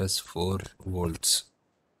minus plus 4 volts.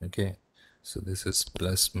 Okay, so this is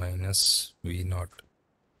plus minus V naught.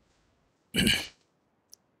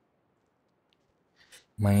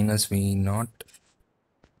 Minus V naught.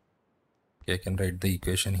 Okay, I can write the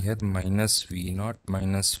equation here. Minus V naught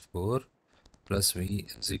minus 4 plus V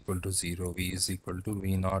is equal to 0. V is equal to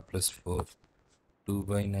V naught plus 4. 2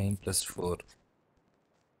 by 9 plus 4.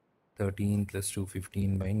 13 plus 2,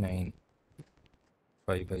 15 by 9.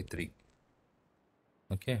 5 by 3.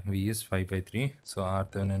 Okay, V is 5 by 3. So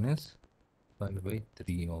RThevenin is 5 by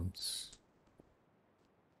 3 ohms.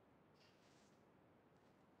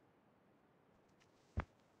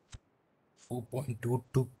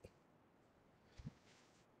 .22.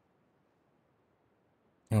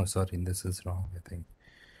 Oh, sorry, this is wrong. I think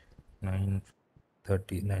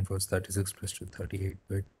 930, 9 4 is 36 plus 2, 38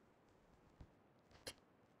 by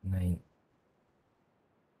 9.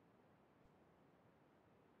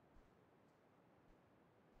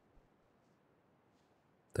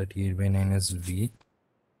 38 by 9 is V.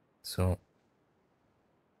 So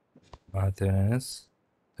RThevenin is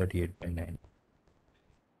 38 by 9.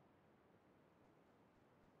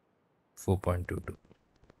 4.22.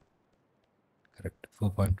 Correct.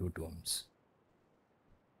 4.22 ohms.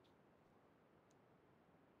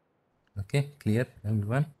 Okay, clear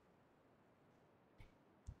everyone?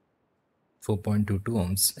 4.22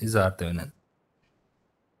 ohms is RThevenin.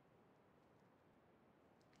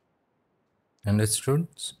 Understood?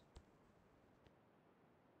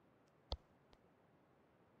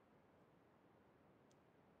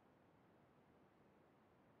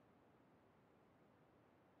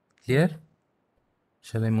 Clear?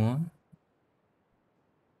 Shall I move on?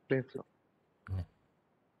 Clear, sir.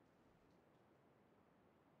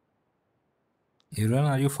 Everyone,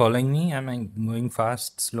 are you following me? Am I going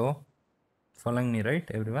fast, slow? Following me, right,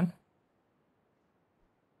 everyone?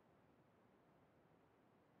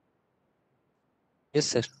 Yes,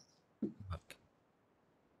 sir. Okay.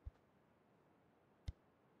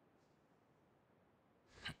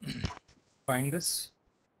 Find this,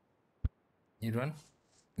 everyone.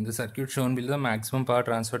 In the circuit shown below, the maximum power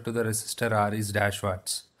transfer to the resistor R is dash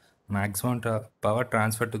watts. Maximum power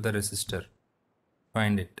transfer to the resistor.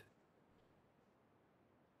 Find it.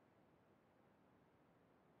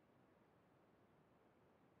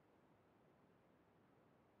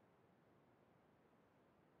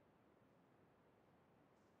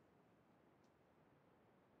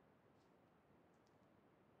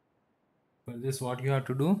 For this, what you have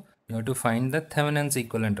to do? You have to find the Thevenin's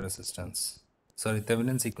equivalent resistance. Sorry,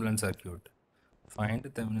 Thevenin's equivalent circuit. Find the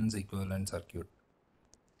Thevenin's equivalent circuit.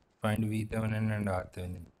 Find V Thevenin and R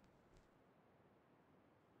Thevenin.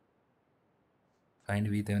 Find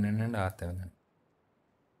V Thevenin and R Thevenin.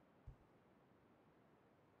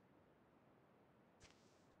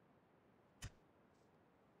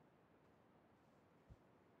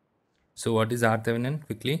 So what is R Thevenin?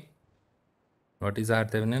 Quickly. What is R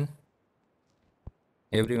Thevenin?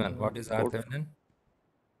 Everyone, what is R Thevenin?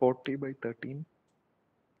 40 by 13.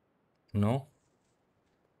 No.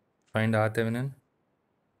 Find R Thevenin.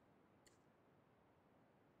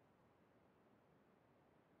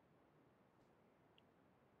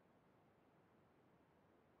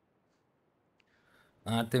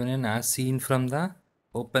 RThevenin as seen from the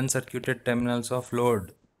open circuited terminals of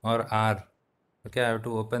load or R. Okay, I have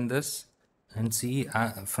to open this and see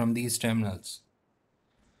from these terminals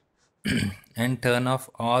and turn off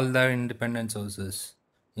all the independent sources.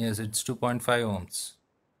 Yes, it's 2.5 ohms.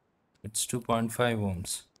 It's 2.5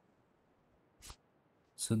 ohms.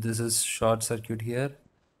 So this is short circuit here,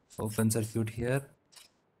 open circuit here,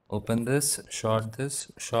 open this, short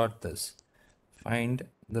this, short this. Find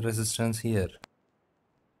the resistance here.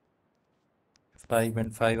 5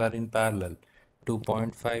 and 5 are in parallel.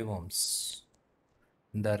 2.5 ohms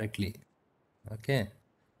directly. Okay,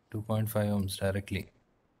 2.5 ohms directly.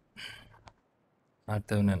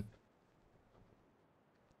 RThevenin.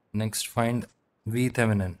 Next, find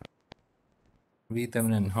VThevenin.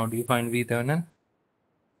 VThevenin. How do you find VThevenin?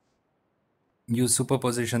 Use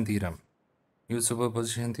superposition theorem. Use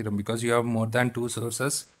superposition theorem because you have more than two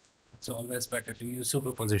sources. It's always better to use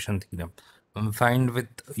superposition theorem. Find with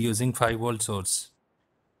using 5-volt source.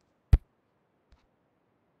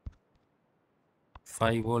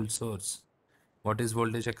 5-volt source. What is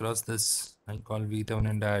voltage across this? I call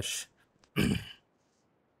VThevenin dash.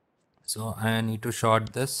 So I need to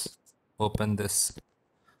short this, open this.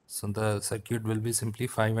 So the circuit will be simply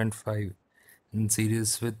 5 and 5 in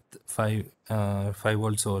series with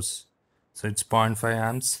 5-volt source. So it's 0.5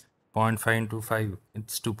 amps, 0.5 into 5,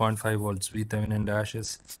 it's 2.5 volts. VThevenin dash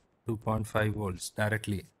is 2.5 volts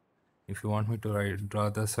directly. If you want me to draw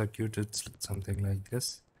the circuit, it's something like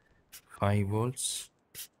this. 5 volts.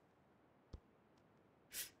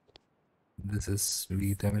 This is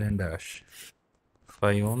VThevenin dash.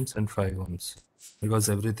 5 ohms and 5 ohms. Because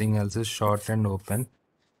everything else is short and open,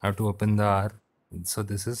 I have to open the R. So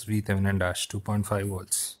this is VThevenin dash 2.5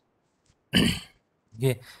 volts.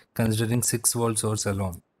 Okay, considering 6-volt source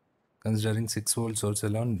alone. Considering 6-volt source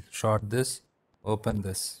alone, short this, open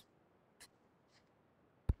this.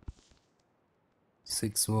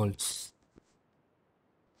 6 volts.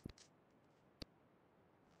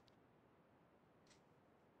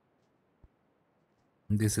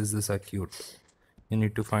 This is the circuit. You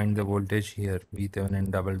need to find the voltage here,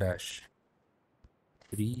 VThevenin double dash.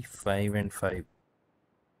 3, 5 and 5.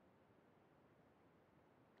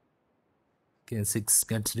 Okay, 6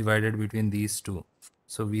 gets divided between these two.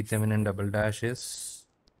 So VThevenin double dash is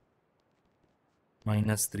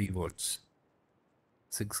minus 3 volts.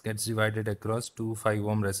 6 gets divided across two 5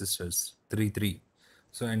 ohm resistors, 3, 3.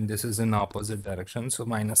 So, and this is in opposite direction, so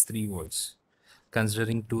minus 3 volts.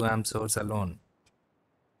 Considering 2 amp source alone,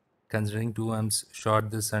 considering 2 amps,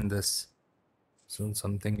 short this and this. So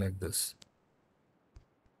something like this.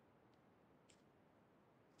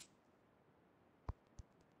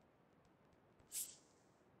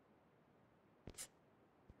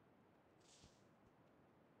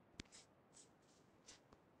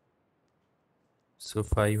 So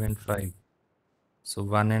 5 and 5. So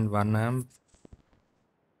 1 and 1 amp.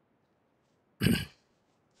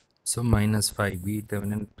 So minus 5.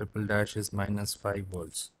 VThevenin triple dash is minus 5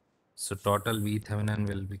 volts. So total VThevenin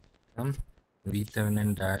will become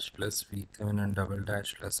VThevenin dash plus VThevenin double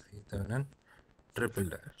dash plus VThevenin triple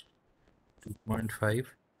dash. 2.5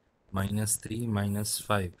 minus 3 minus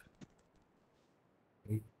 5.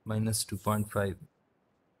 8 minus 2.5.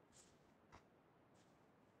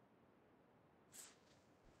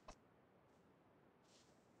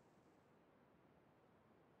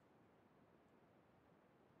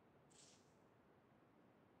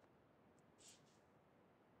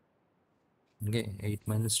 Okay, 8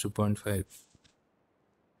 minus 2.5.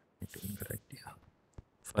 Correct, yeah.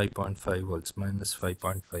 5.5 volts minus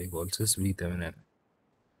 5.5 volts is VThevenin.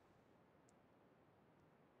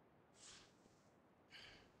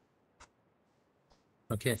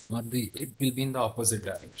 Okay, or it will be in the opposite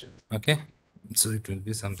direction. Okay, so it will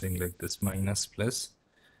be something like this, minus plus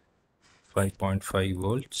 5.5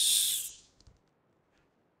 volts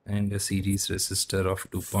and a series resistor of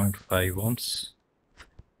 2.5 ohms.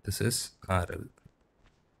 This is RL.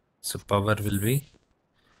 So power will be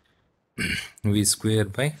V square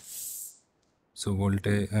by, so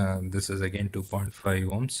voltage, this is again 2.5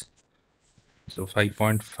 ohms. So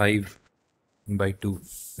 5.5 by 2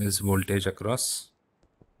 is voltage across.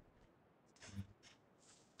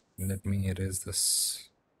 Let me erase this.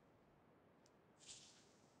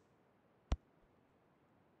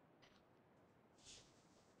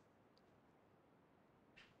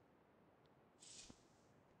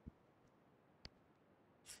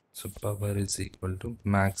 So power is equal to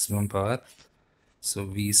maximum power. So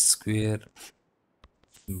V square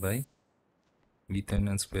by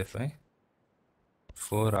VThevenin square by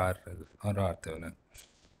 4 RL or RThevenin.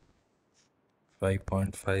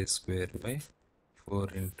 5.5 square by 4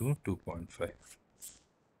 into 2.5.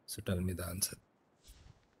 So tell me the answer.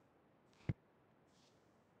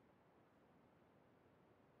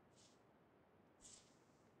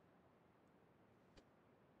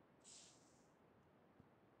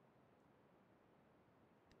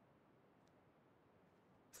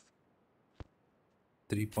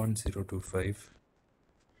 .025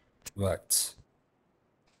 watts.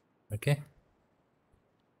 Okay,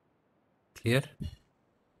 clear?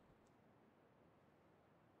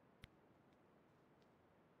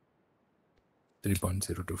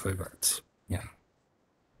 .025 watts. Yeah.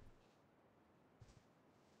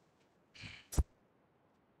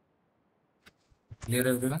 Clear,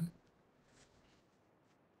 everyone?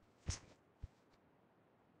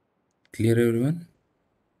 Clear, everyone?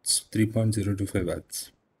 It's 3.025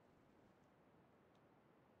 watts.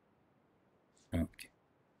 Okay.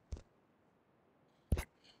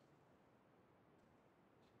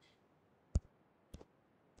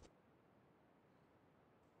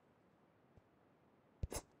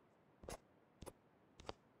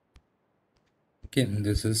 Okay,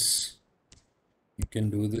 this is, you can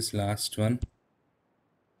do this last one.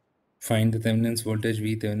 Find the Thevenin's voltage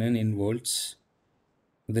V Thevenin in volts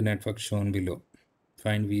with the network shown below.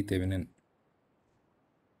 Find V Thevenin.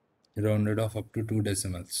 Rounded off up to 2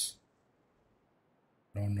 decimals.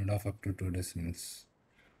 Rounded off up to 2 decimals.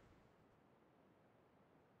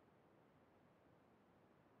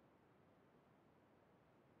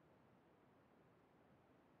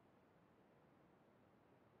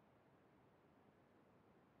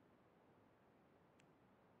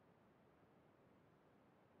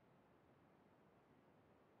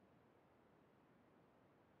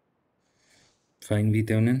 Find V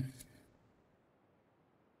Thevenin.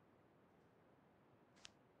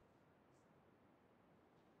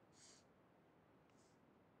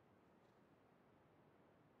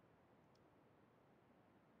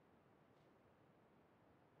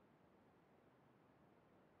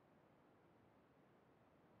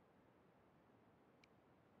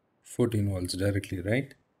 $14 volts directly,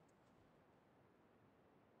 right?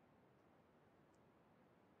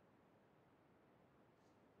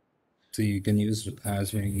 So you can use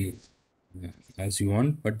as many as you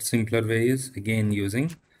want, but simpler way is again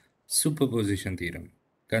using superposition theorem.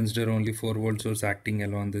 Consider only 4 volt source acting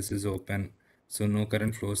alone. This is open, so no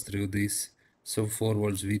current flows through this. So 4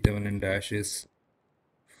 volts V Thevenin dash is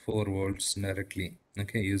 4 volts directly.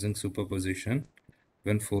 Okay, using superposition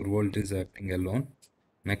when 4 volt is acting alone.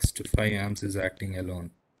 Next 5 amps is acting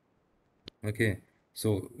alone. Okay,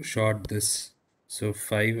 so short this. So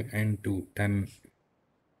 5 and 2, 10.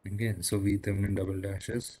 Okay, so V Thevenin double dash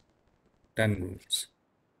is 10 volts.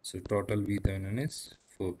 So total V Thevenin is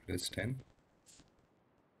 4 plus 10,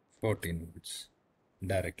 14 volts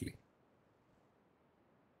directly.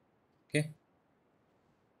 Okay,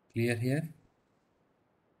 clear here?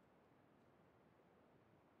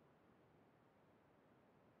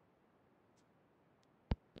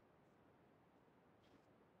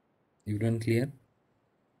 Everyone clear?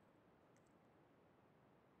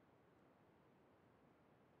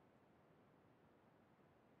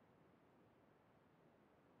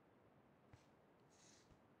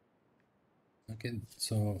 Okay,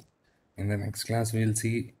 so in the next class we'll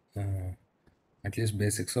see at least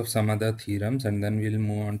basics of some other theorems, and then we'll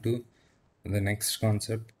move on to the next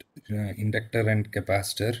concept, inductor and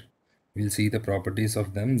capacitor. We'll see the properties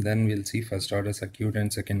of them, then we'll see first order circuit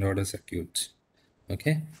and second order circuits.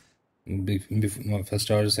 Okay, first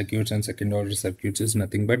order circuits and second order circuits is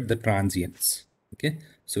nothing but the transients. Okay,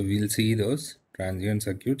 so we'll see those transient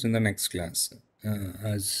circuits in the next class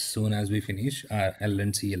as soon as we finish our L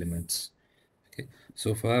and C elements. Okay,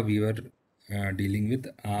 so far we were dealing with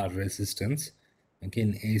R resistance. Okay,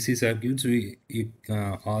 in AC circuits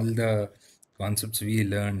all the concepts we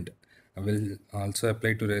learned will also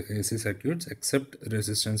apply to AC circuits, except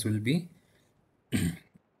resistance will be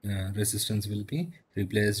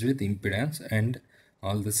replaced with impedance, and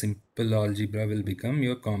all the simple algebra will become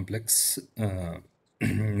your complex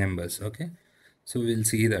numbers. Okay, so we'll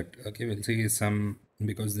see that. Okay, we'll see some,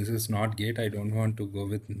 because this is not gate, I don't want to go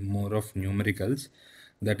with more of numericals.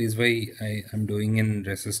 That is why I am doing in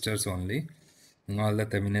resistors only, all the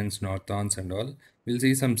Thevenins, Nortons and all. We'll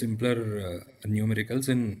see some simpler numericals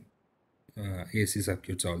in AC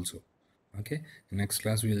circuits also. Okay, next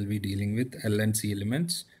class we will be dealing with L and C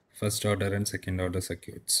elements, first order and second order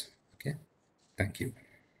circuits. Okay, thank you.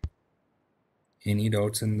 Any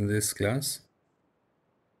doubts in this class?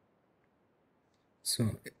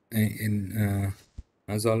 So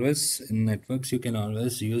as always in networks you can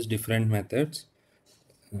always use different methods.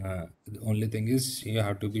 The only thing is you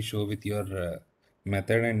have to be sure with your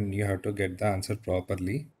method, and you have to get the answer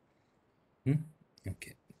properly.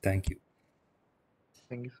 Okay. Thank you.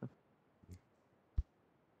 Thank you, sir.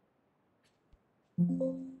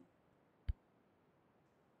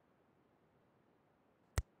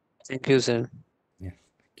 Thank you, sir.